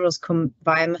referrals come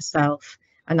via myself,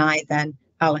 and I then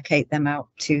allocate them out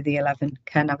to the 11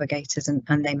 care navigators,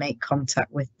 and they make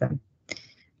contact with them.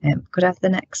 Could I have the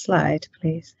next slide,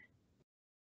 please?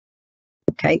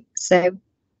 Okay, so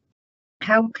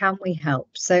how can we help?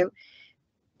 So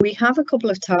we have a couple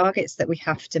of targets that we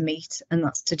have to meet, and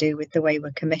that's to do with the way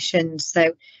we're commissioned.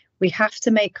 So we have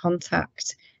to make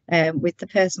contact with the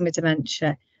person with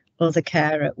dementia or the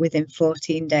carer within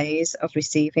 14 days of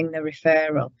receiving the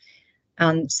referral.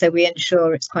 And so we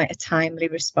ensure it's quite a timely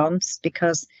response,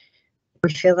 because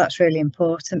we feel that's really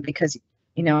important, because,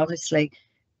 you know, obviously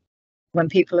when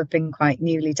people have been quite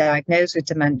newly diagnosed with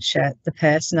dementia, the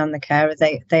person and the carer,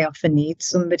 they often need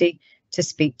somebody to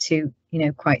speak to, you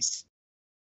know, quite,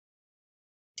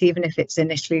 even if it's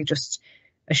initially just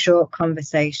a short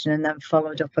conversation and then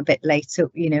followed up a bit later,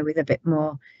 you know, with a bit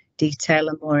more detail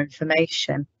and more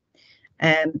information.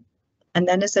 And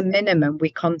then as a minimum, we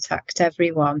contact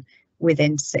everyone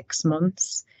within 6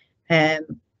 months, and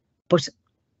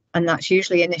that's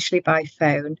usually initially by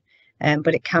phone,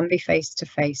 but it can be face to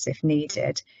face if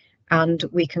needed, and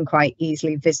we can quite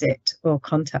easily visit or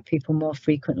contact people more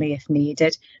frequently if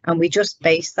needed, and we just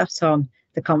base that on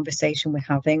the conversation we're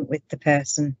having with the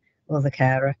person or the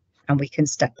carer, and we can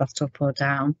step that up or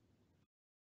down.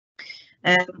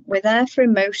 We're there for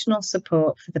emotional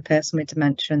support for the person with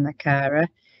dementia and the carer.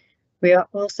 We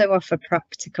also offer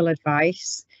practical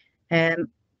advice, and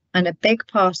a big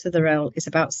part of the role is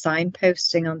about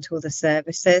signposting onto other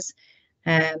services.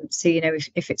 So, you know,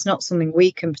 if it's not something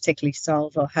we can particularly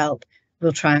solve or help,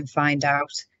 we'll try and find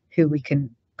out who we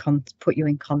can put you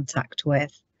in contact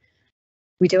with.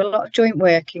 We do a lot of joint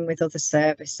working with other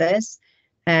services.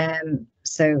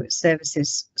 So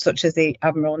services such as the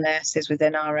Admiral nurses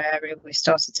within our area, we've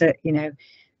started to, you know,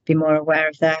 be more aware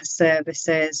of their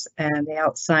services, and the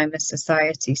Alzheimer's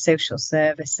Society, social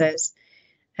services.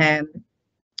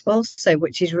 Also,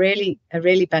 which is really a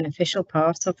really beneficial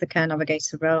part of the care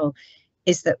navigator role,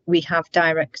 is that we have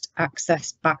direct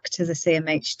access back to the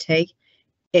CMHT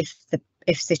if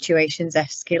situations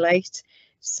escalate.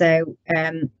 So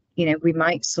you know, we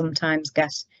might sometimes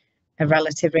get a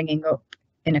relative ringing up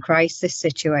in a crisis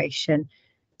situation.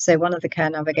 So one of the care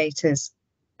navigators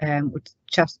would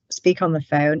speak on the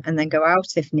phone and then go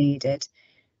out if needed,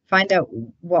 find out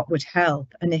what would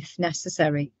help, and if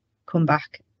necessary, come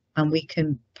back and we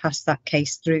can pass that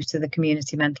case through to the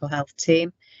community mental health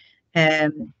team.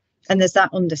 And there's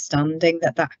that understanding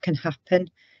that that can happen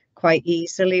quite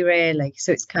easily, really.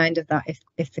 So it's kind of that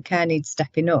if the care needs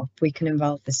stepping up, we can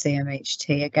involve the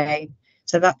CMHT again.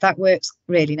 So that works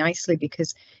really nicely,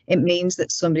 because it means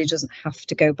that somebody doesn't have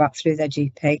to go back through their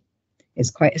GP.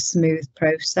 It's quite a smooth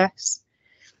process.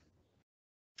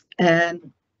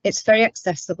 It's very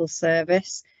accessible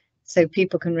service, so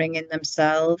people can ring in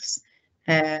themselves.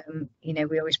 You know,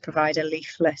 we always provide a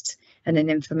leaflet and an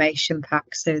information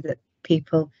pack so that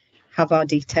people have our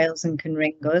details and can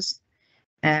ring us.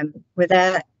 We're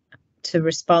there to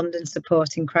respond and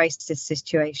support in crisis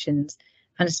situations,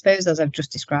 and I suppose, as I've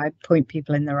just described, point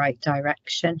people in the right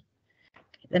direction.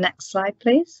 The next slide,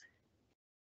 please.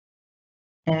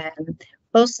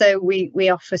 Also, we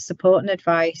offer support and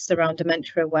advice around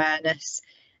dementia awareness,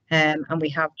 and we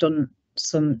have done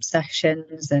some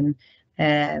sessions and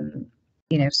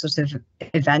you know, sort of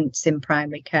events in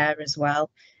primary care as well,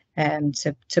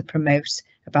 to promote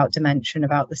about dementia and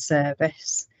about the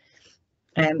service.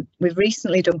 We've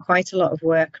recently done quite a lot of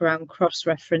work around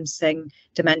cross-referencing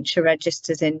dementia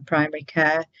registers in primary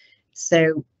care.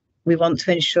 So we want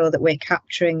to ensure that we're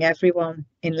capturing everyone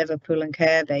in Liverpool and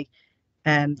Kirby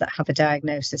that have a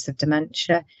diagnosis of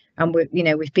dementia. And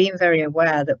we've been very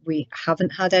aware that we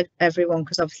haven't had everyone,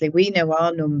 because obviously we know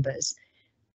our numbers,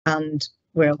 and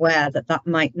we're aware that that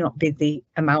might not be the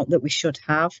amount that we should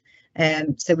have.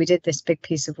 So we did this big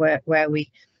piece of work where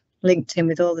we linked in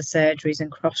with all the surgeries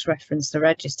and cross-referenced the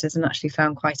registers, and actually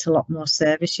found quite a lot more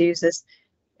service users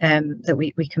that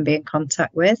we can be in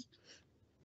contact with.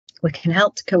 We can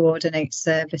help to coordinate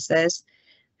services.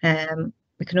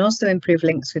 We can also improve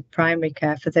links with primary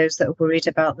care for those that are worried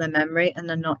about their memory and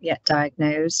are not yet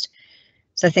diagnosed.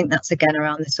 So I think that's again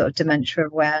around the sort of dementia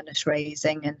awareness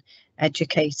raising and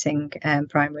educating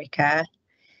primary care.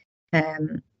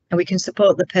 And we can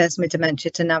support the person with dementia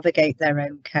to navigate their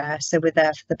own care. So we're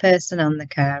there for the person and the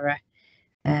carer.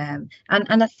 And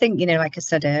I think, you know, like I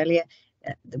said earlier,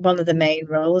 one of the main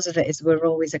roles of it is we're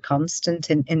always a constant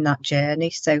in that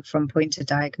journey. So from point of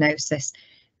diagnosis,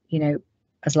 you know,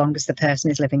 as long as the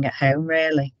person is living at home,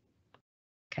 really.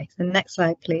 Okay, so next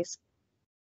slide, please.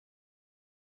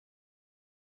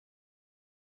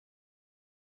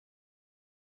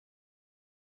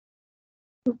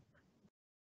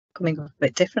 Coming up a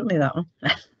bit differently, that one.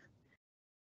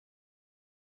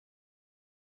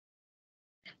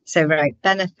 So right,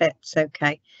 benefits,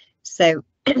 okay. So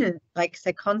like I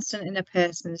said, constant in a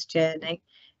person's journey.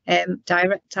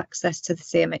 Direct access to the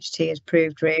CMHT has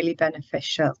proved really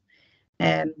beneficial.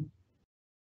 And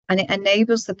it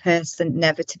enables the person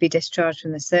never to be discharged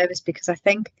from the service, because I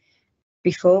think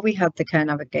before we had the care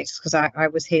navigators, because I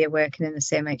was here working in the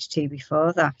CMHT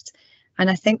before that, and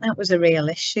I think that was a real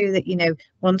issue, that, you know,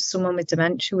 once someone with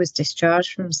dementia was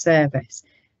discharged from service,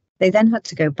 they then had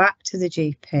to go back to the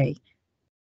GP,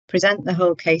 present the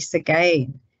whole case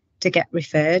again to get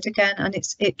referred again, and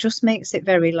it just makes it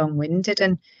very long-winded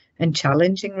and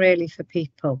challenging really for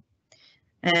people.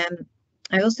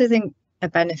 I also think a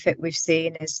benefit we've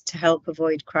seen is to help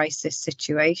avoid crisis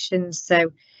situations.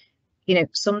 So, you know,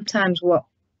 sometimes what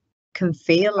can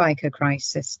feel like a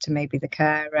crisis to maybe the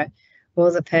carer or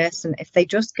the person, if they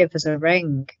just give us a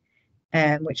ring,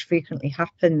 which frequently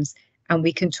happens, and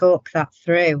we can talk that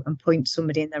through and point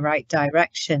somebody in the right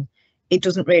direction, it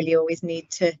doesn't really always need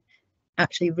to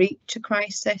actually reach a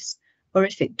crisis, or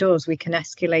if it does, we can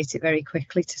escalate it very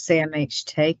quickly to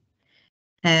CMHT.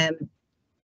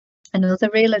 Another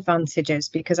real advantage is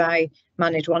because I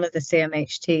manage one of the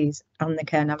CMHTs on the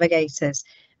care navigators,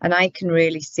 and I can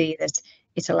really see that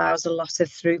it allows a lot of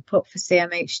throughput for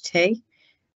CMHT.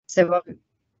 So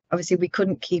obviously we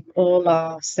couldn't keep all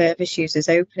our service users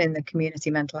open in the community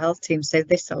mental health team, so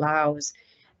this allows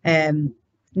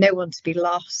no one to be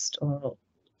lost or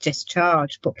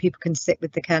discharged, but people can sit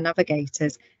with the care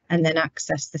navigators and then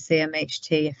access the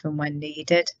CMHT if and when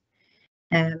needed.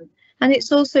 And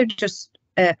it's also just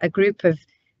a group of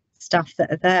staff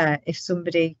that are there if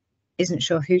somebody isn't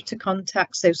sure who to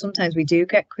contact. So sometimes we do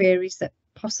get queries that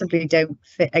possibly don't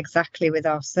fit exactly with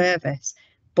our service,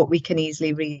 but we can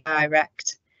easily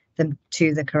redirect them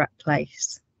to the correct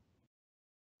place.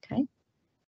 Okay,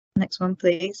 next one,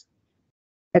 please.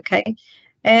 Okay,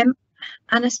 and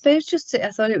I suppose I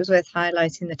thought it was worth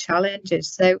highlighting the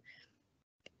challenges. So,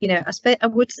 you know, I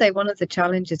would say one of the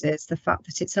challenges is the fact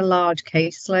that it's a large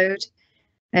caseload.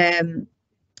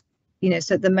 You know,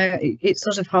 so at the moment it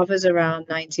sort of hovers around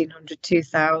 1,900,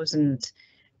 2,000.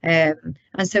 And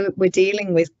so we're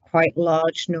dealing with quite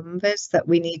large numbers that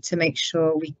we need to make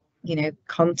sure we, you know,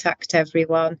 contact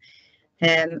everyone.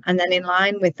 And then in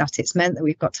line with that, it's meant that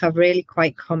we've got to have really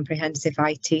quite comprehensive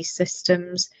IT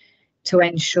systems to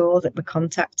ensure that we're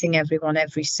contacting everyone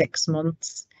every 6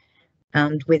 months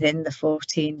and within the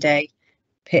 14-day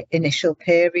initial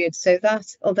period. So that,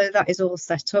 although that is all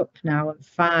set up now and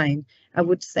fine, I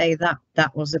would say that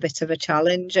that was a bit of a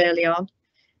challenge early on.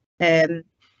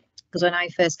 Because when I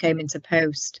first came into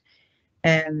post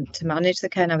to manage the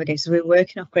care navigators, we were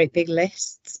working off great big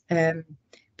lists,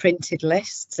 printed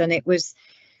lists, and it was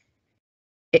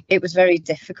very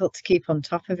difficult to keep on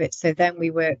top of it. So then we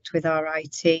worked with our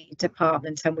IT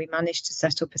department and we managed to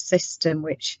set up a system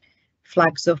which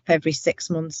flags up every 6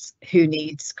 months who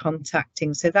needs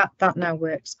contacting. So that now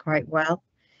works quite well.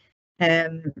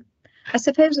 I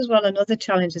suppose as well, another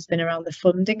challenge has been around the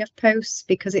funding of posts,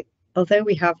 because although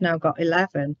we have now got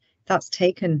 11, that's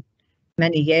taken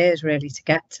many years really to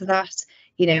get to that.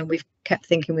 You know, we've kept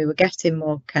thinking we were getting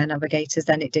more care navigators,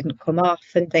 then it didn't come off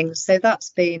and things. So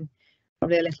that's been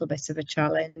probably a little bit of a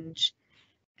challenge.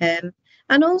 And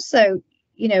also,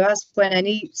 you know, as when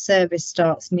any service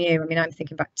starts new, I mean, I'm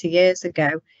thinking back to years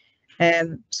ago,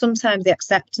 sometimes the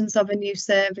acceptance of a new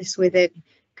service within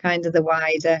kind of the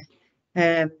wider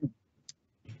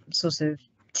sort of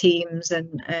teams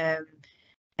and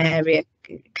area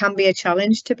can be a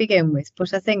challenge to begin with.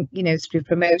 But I think, you know, through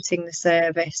promoting the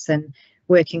service and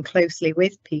working closely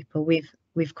with people, we've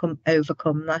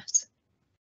overcome that.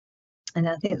 And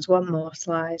I think there's one more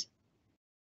slide.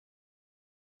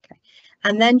 Okay,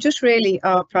 and then just really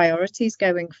our priorities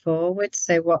going forward.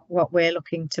 So what we're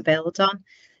looking to build on.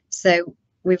 So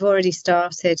we've already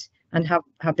started and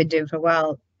have been doing for a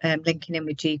while, linking in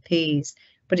with GPs,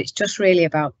 but it's just really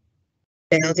about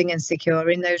building and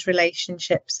securing those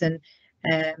relationships and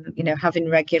you know, having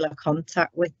regular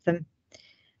contact with them.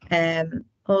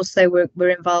 Also, we're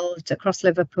involved across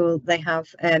Liverpool. They have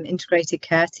integrated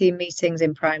care team meetings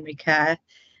in primary care,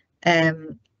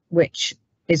 which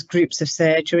is groups of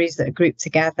surgeries that are grouped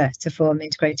together to form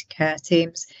integrated care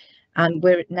teams. And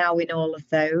we're now in all of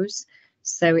those.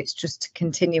 So it's just to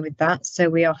continue with that. So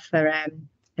we offer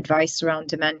advice around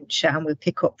dementia, and we'll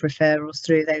pick up referrals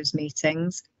through those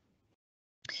meetings.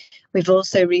 We've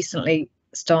also recently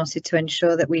started to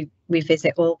ensure that we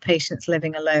visit all patients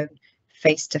living alone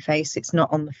face to face. It's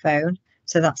not on the phone.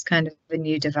 So that's kind of a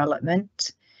new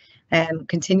development.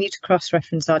 Continue to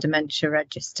cross-reference our dementia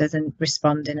registers and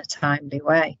respond in a timely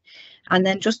way. And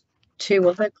then just two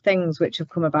other things which have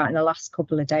come about in the last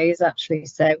couple of days, actually.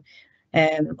 So,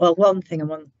 well, one thing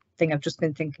I've just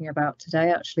been thinking about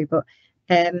today, actually, but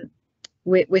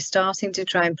we're starting to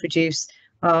try and produce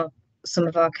some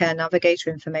of our Care Navigator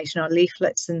information, our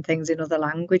leaflets and things in other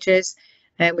languages,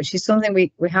 which is something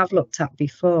we have looked at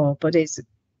before, but is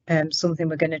something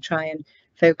we're going to try and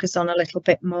focus on a little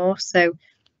bit more. So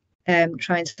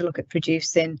trying to look at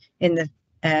producing in the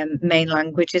main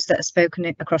languages that are spoken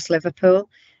across Liverpool,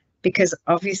 because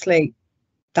obviously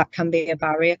that can be a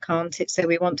barrier, can't it? So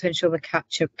we want to ensure we're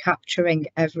capturing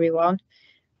everyone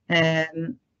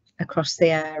across the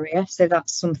area. So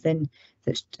that's something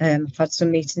that I've had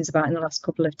some meetings about in the last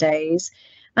couple of days.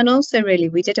 And also, really,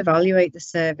 we did evaluate the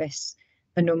service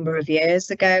a number of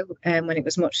years ago when it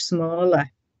was much smaller.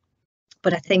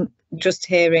 But I think just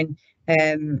hearing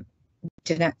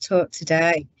Jeanette talk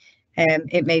today,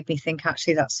 it made me think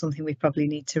actually that's something we probably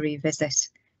need to revisit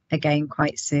again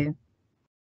quite soon.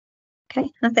 Okay,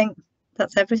 I think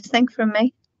that's everything from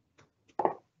me.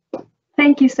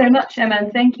 Thank you so much, Emma,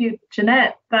 and thank you,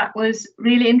 Jeanette. That was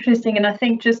really interesting. And I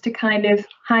think just to kind of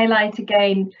highlight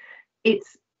again,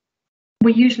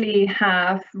 we usually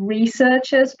have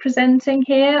researchers presenting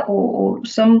here or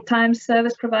sometimes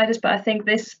service providers, but I think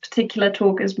this particular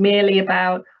talk is merely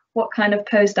about what kind of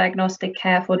post-diagnostic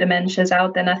care for dementia is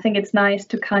out there. And I think it's nice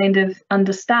to kind of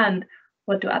understand,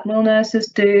 what do admiral nurses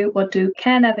do, what do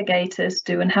care navigators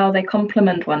do, and how they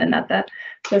complement one another.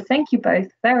 So thank you both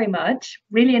very much.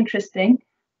 Really interesting.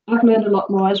 I've learned a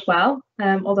lot more as well,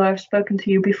 although I've spoken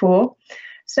to you before.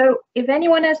 So if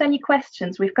anyone has any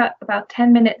questions, we've got about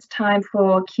 10 minutes time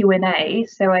for Q&A.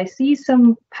 So I see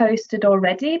some posted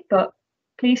already, but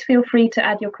please feel free to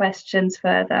add your questions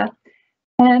further.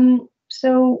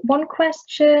 So one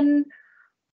question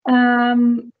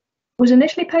was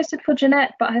initially posted for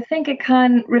Jeanette, but I think it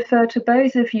can refer to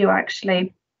both of you,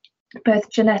 actually, both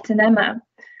Jeanette and Emma.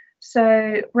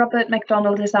 So Robert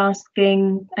McDonald is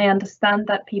asking, I understand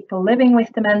that people living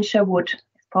with dementia would,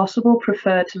 if possible,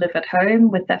 prefer to live at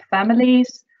home with their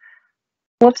families.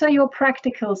 What are your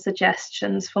practical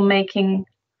suggestions for making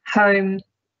home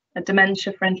a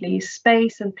dementia-friendly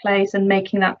space and place and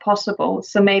making that possible?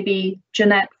 So maybe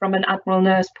Jeanette, from an admiral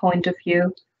nurse point of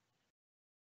view.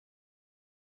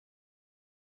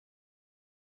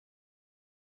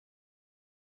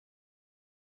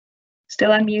 Still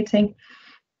unmuting.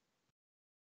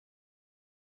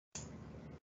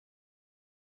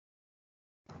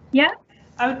 Yeah,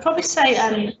 I would probably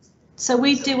say so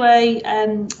we do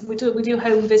we do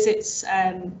home visits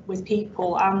with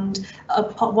people, and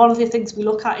one of the things we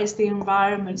look at is the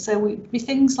environment. So we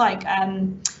things like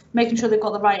making sure they've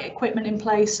got the right equipment in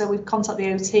place. So we contact the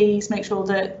OTs, make sure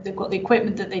that they've got the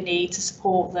equipment that they need to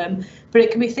support them. But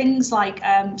it can be things like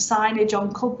signage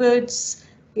on cupboards,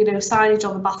 you know, signage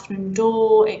on the bathroom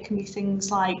door. It can be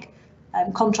things like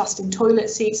contrasting toilet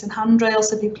seats and handrails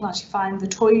so people can actually find the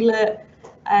toilet.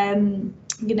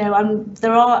 You know, and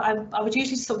there are, I would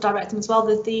usually sort of direct them as well,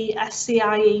 the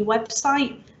SCIE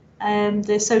website,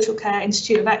 the Social Care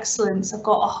Institute of Excellence. I've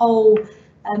got a whole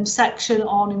section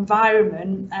on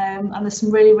environment, and there's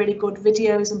some really good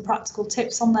videos and practical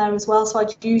tips on there as well. So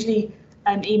I'd usually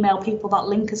email people that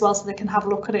link as well so they can have a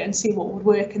look at it and see what would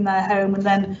work in their home, and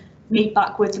then meet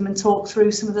back with them and talk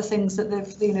through some of the things that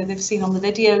they've seen on the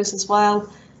videos as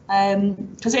well.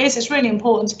 Because it's really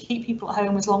important to keep people at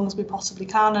home as long as we possibly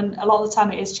can, and a lot of the time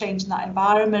it is changing that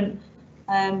environment,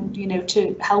 you know,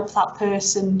 to help that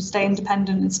person stay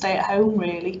independent and stay at home,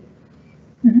 really.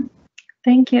 Mm-hmm.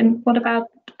 Thank you. And what about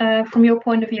from your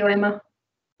point of view, Emma?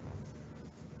 I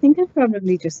think I'd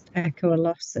probably just echo a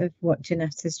lot of what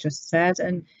Jeanette has just said,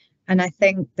 and I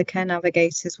think the care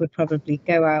navigators would probably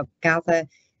go out, gather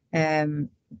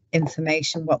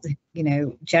information, what the, you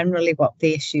know, generally what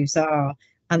the issues are.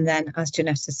 And then, as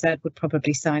Jeanette said, would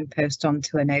probably signpost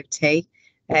onto an OT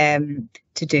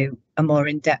to do a more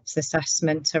in-depth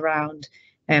assessment around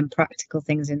practical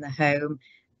things in the home.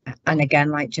 And again,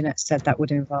 like Jeanette said, that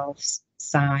would involve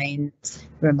signs,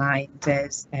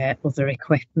 reminders, other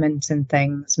equipment and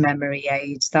things, memory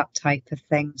aids, that type of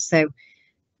thing. So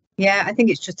yeah, I think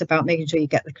it's just about making sure you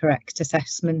get the correct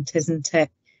assessment, isn't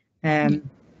it? Yeah.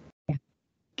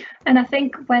 And I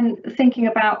think when thinking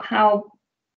about how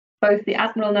both the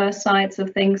Admiral Nurse sides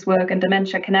of things work and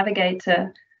Dementia Care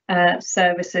Navigator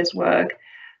services work,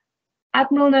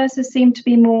 Admiral nurses seem to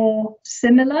be more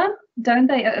similar, don't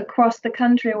they, across the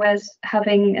country, whereas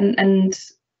having, and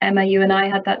Emma, you and I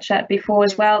had that chat before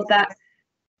as well, that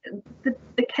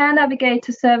the Care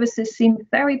Navigator services seem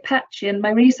very patchy, and my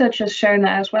research has shown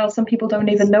that as well. Some people don't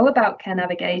even know about Care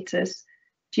Navigators.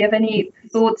 Do you have any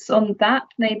thoughts on that,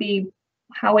 maybe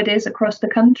how it is across the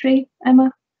country,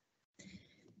 Emma?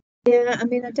 Yeah, I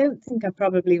mean, I don't think I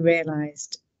probably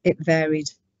realised it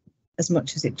varied as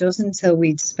much as it does until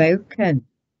we'd spoken.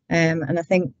 And I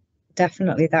think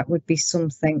definitely that would be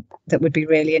something that would be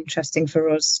really interesting for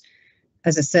us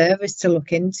as a service to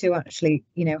look into, actually,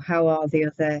 you know, how are the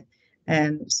other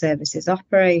services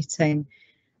operating?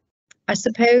 I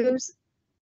suppose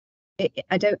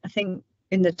I think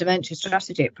in the dementia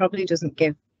strategy, it probably doesn't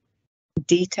give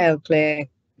detailed, clear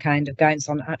kind of guidance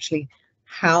on actually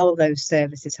how those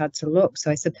services had to look.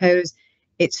 So I suppose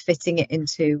it's fitting it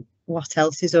into what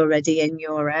else is already in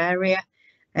your area.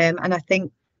 And I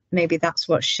think maybe that's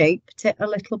what shaped it a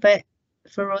little bit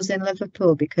for us in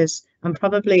Liverpool, because I'm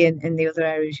probably in the other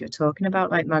areas you're talking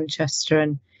about, like Manchester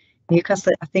and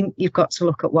Newcastle, I think you've got to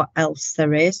look at what else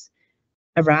there is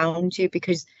around you,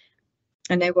 because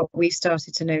I know what we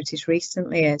started to notice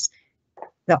recently is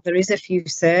that there is a few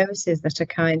services that are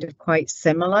kind of quite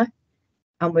similar,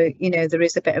 and we, you know, there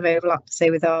is a bit of overlap.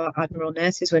 Say with our Admiral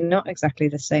nurses, we're not exactly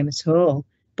the same at all,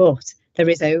 but there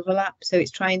is overlap. So it's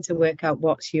trying to work out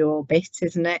what's your bit,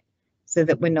 isn't it? So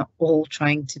that we're not all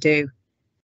trying to do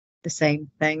the same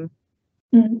thing.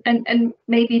 And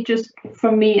maybe just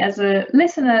from me as a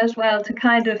listener as well, to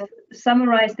kind of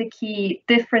summarize the key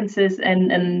differences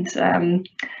and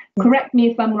correct me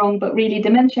if I'm wrong, but really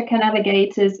Dementia Care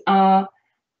Navigators are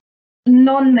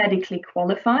non-medically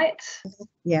qualified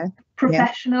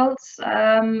professionals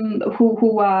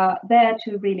who are there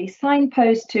to really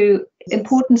signpost to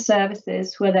important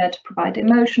services, who are there to provide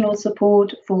emotional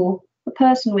support for the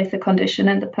person with the condition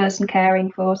and the person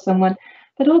caring for someone,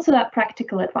 but also that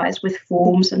practical advice with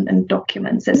forms and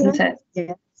documents, isn't it?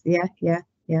 Yeah.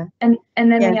 And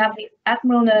then we have the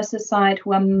Admiral nurses side,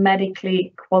 who are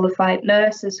medically qualified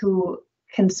nurses who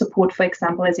can support, for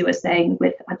example, as you were saying,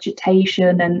 with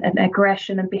agitation and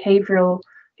aggression and behavioural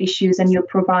issues, and you're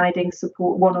providing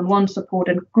support, one-on-one support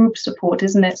and group support,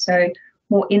 isn't it? So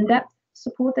more in-depth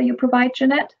support that you provide,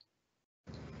 Jeanette?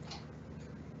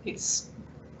 Is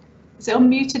it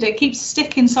unmuted? It keeps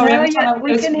sticking. Sorry, every time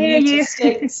we can hear you.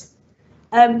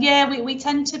 We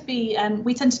tend to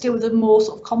deal with the more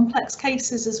sort of complex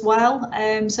cases as well.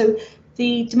 So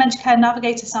the Dementia Care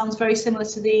Navigator sounds very similar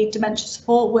to the dementia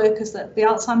support workers that the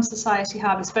Alzheimer's Society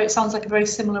have. It sounds like a very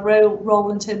similar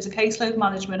role in terms of caseload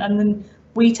management, and then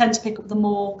we tend to pick up the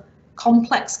more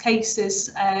complex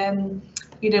cases, where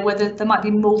there might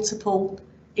be multiple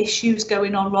issues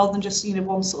going on rather than just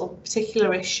one sort of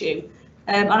particular issue.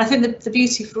 And I think the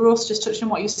beauty for us, just touching on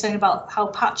what you're saying about how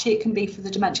patchy it can be for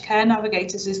the Dementia Care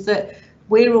Navigators, is that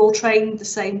we're all trained the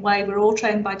same way. We're all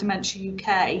trained by Dementia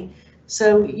UK.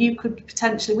 So you could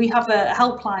potentially, we have a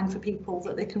helpline for people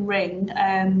that they can ring,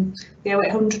 the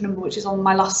 0800 number, which is on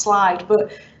my last slide.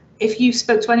 But if you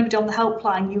spoke to anybody on the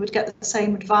helpline, you would get the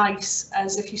same advice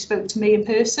as if you spoke to me in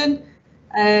person.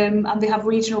 And they have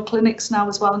regional clinics now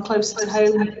as well, and closer to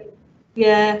home.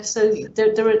 Yeah, so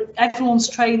everyone's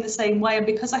trained the same way, and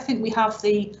because I think we have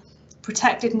the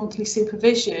protected monthly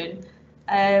supervision,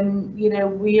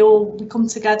 we come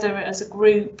together as a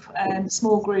group,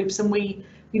 small groups, and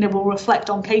we'll reflect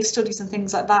on case studies and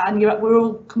things like that, and we're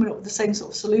all coming up with the same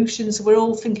sort of solutions, so we're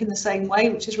all thinking the same way,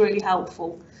 which is really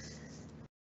helpful.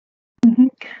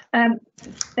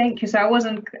 Thank you. So I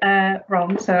wasn't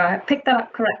wrong, so I picked that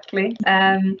up correctly.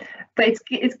 But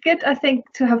it's good, I think,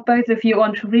 to have both of you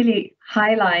on to really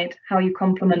highlight how you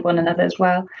complement one another as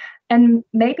well. And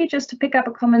maybe just to pick up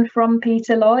a comment from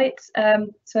Peter Lloyd,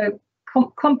 so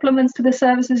compliments to the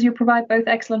services you provide, both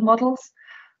excellent models,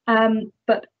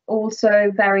 but also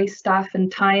very staff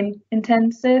and time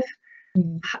intensive.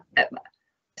 I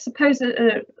suppose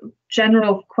a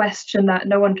general question that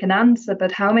no one can answer,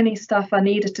 but how many staff are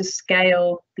needed to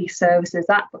scale these services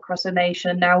up across a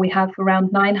nation? Now we have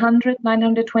around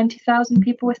 920,000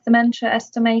 people with dementia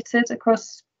estimated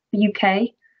across the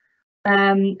UK.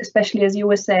 Especially as you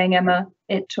were saying, Emma,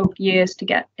 it took years to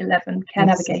get 11 care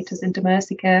navigators into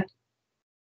Mercy Care.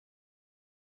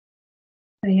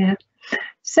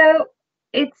 So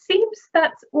it seems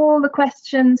that's all the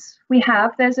questions we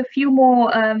have. There's a few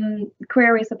more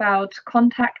queries about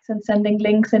contacts and sending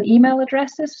links and email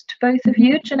addresses to both of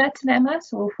you, Jeanette and Emma,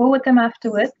 so we'll forward them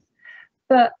afterwards.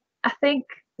 But I think,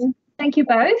 thank you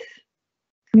both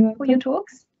for your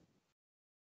talks.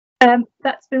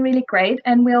 That's been really great,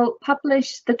 and we'll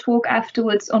publish the talk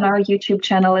afterwards on our YouTube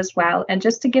channel as well. And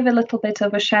just to give a little bit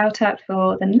of a shout out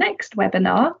for the next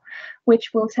webinar,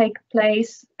 which will take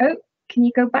place, oh, can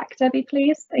you go back, Debbie,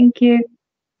 please? Thank you.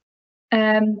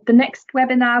 The next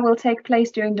webinar will take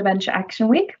place during Dementia Action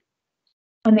Week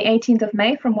on the 18th of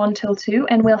May from 1 till 2,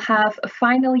 and we'll have a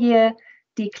final year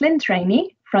DCLIN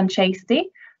trainee, Franceschi,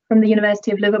 from the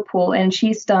University of Liverpool, and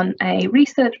she's done a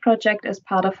research project as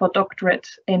part of her doctorate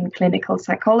in clinical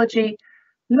psychology,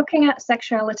 looking at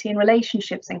sexuality and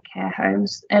relationships in care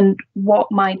homes and what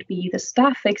might be the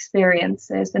staff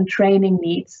experiences and training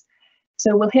needs.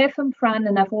 So we'll hear from Fran,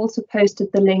 and I've also posted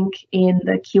the link in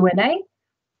the Q&A,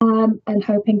 and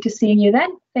hoping to see you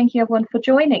then. Thank you everyone for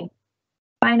joining.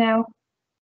 Bye now.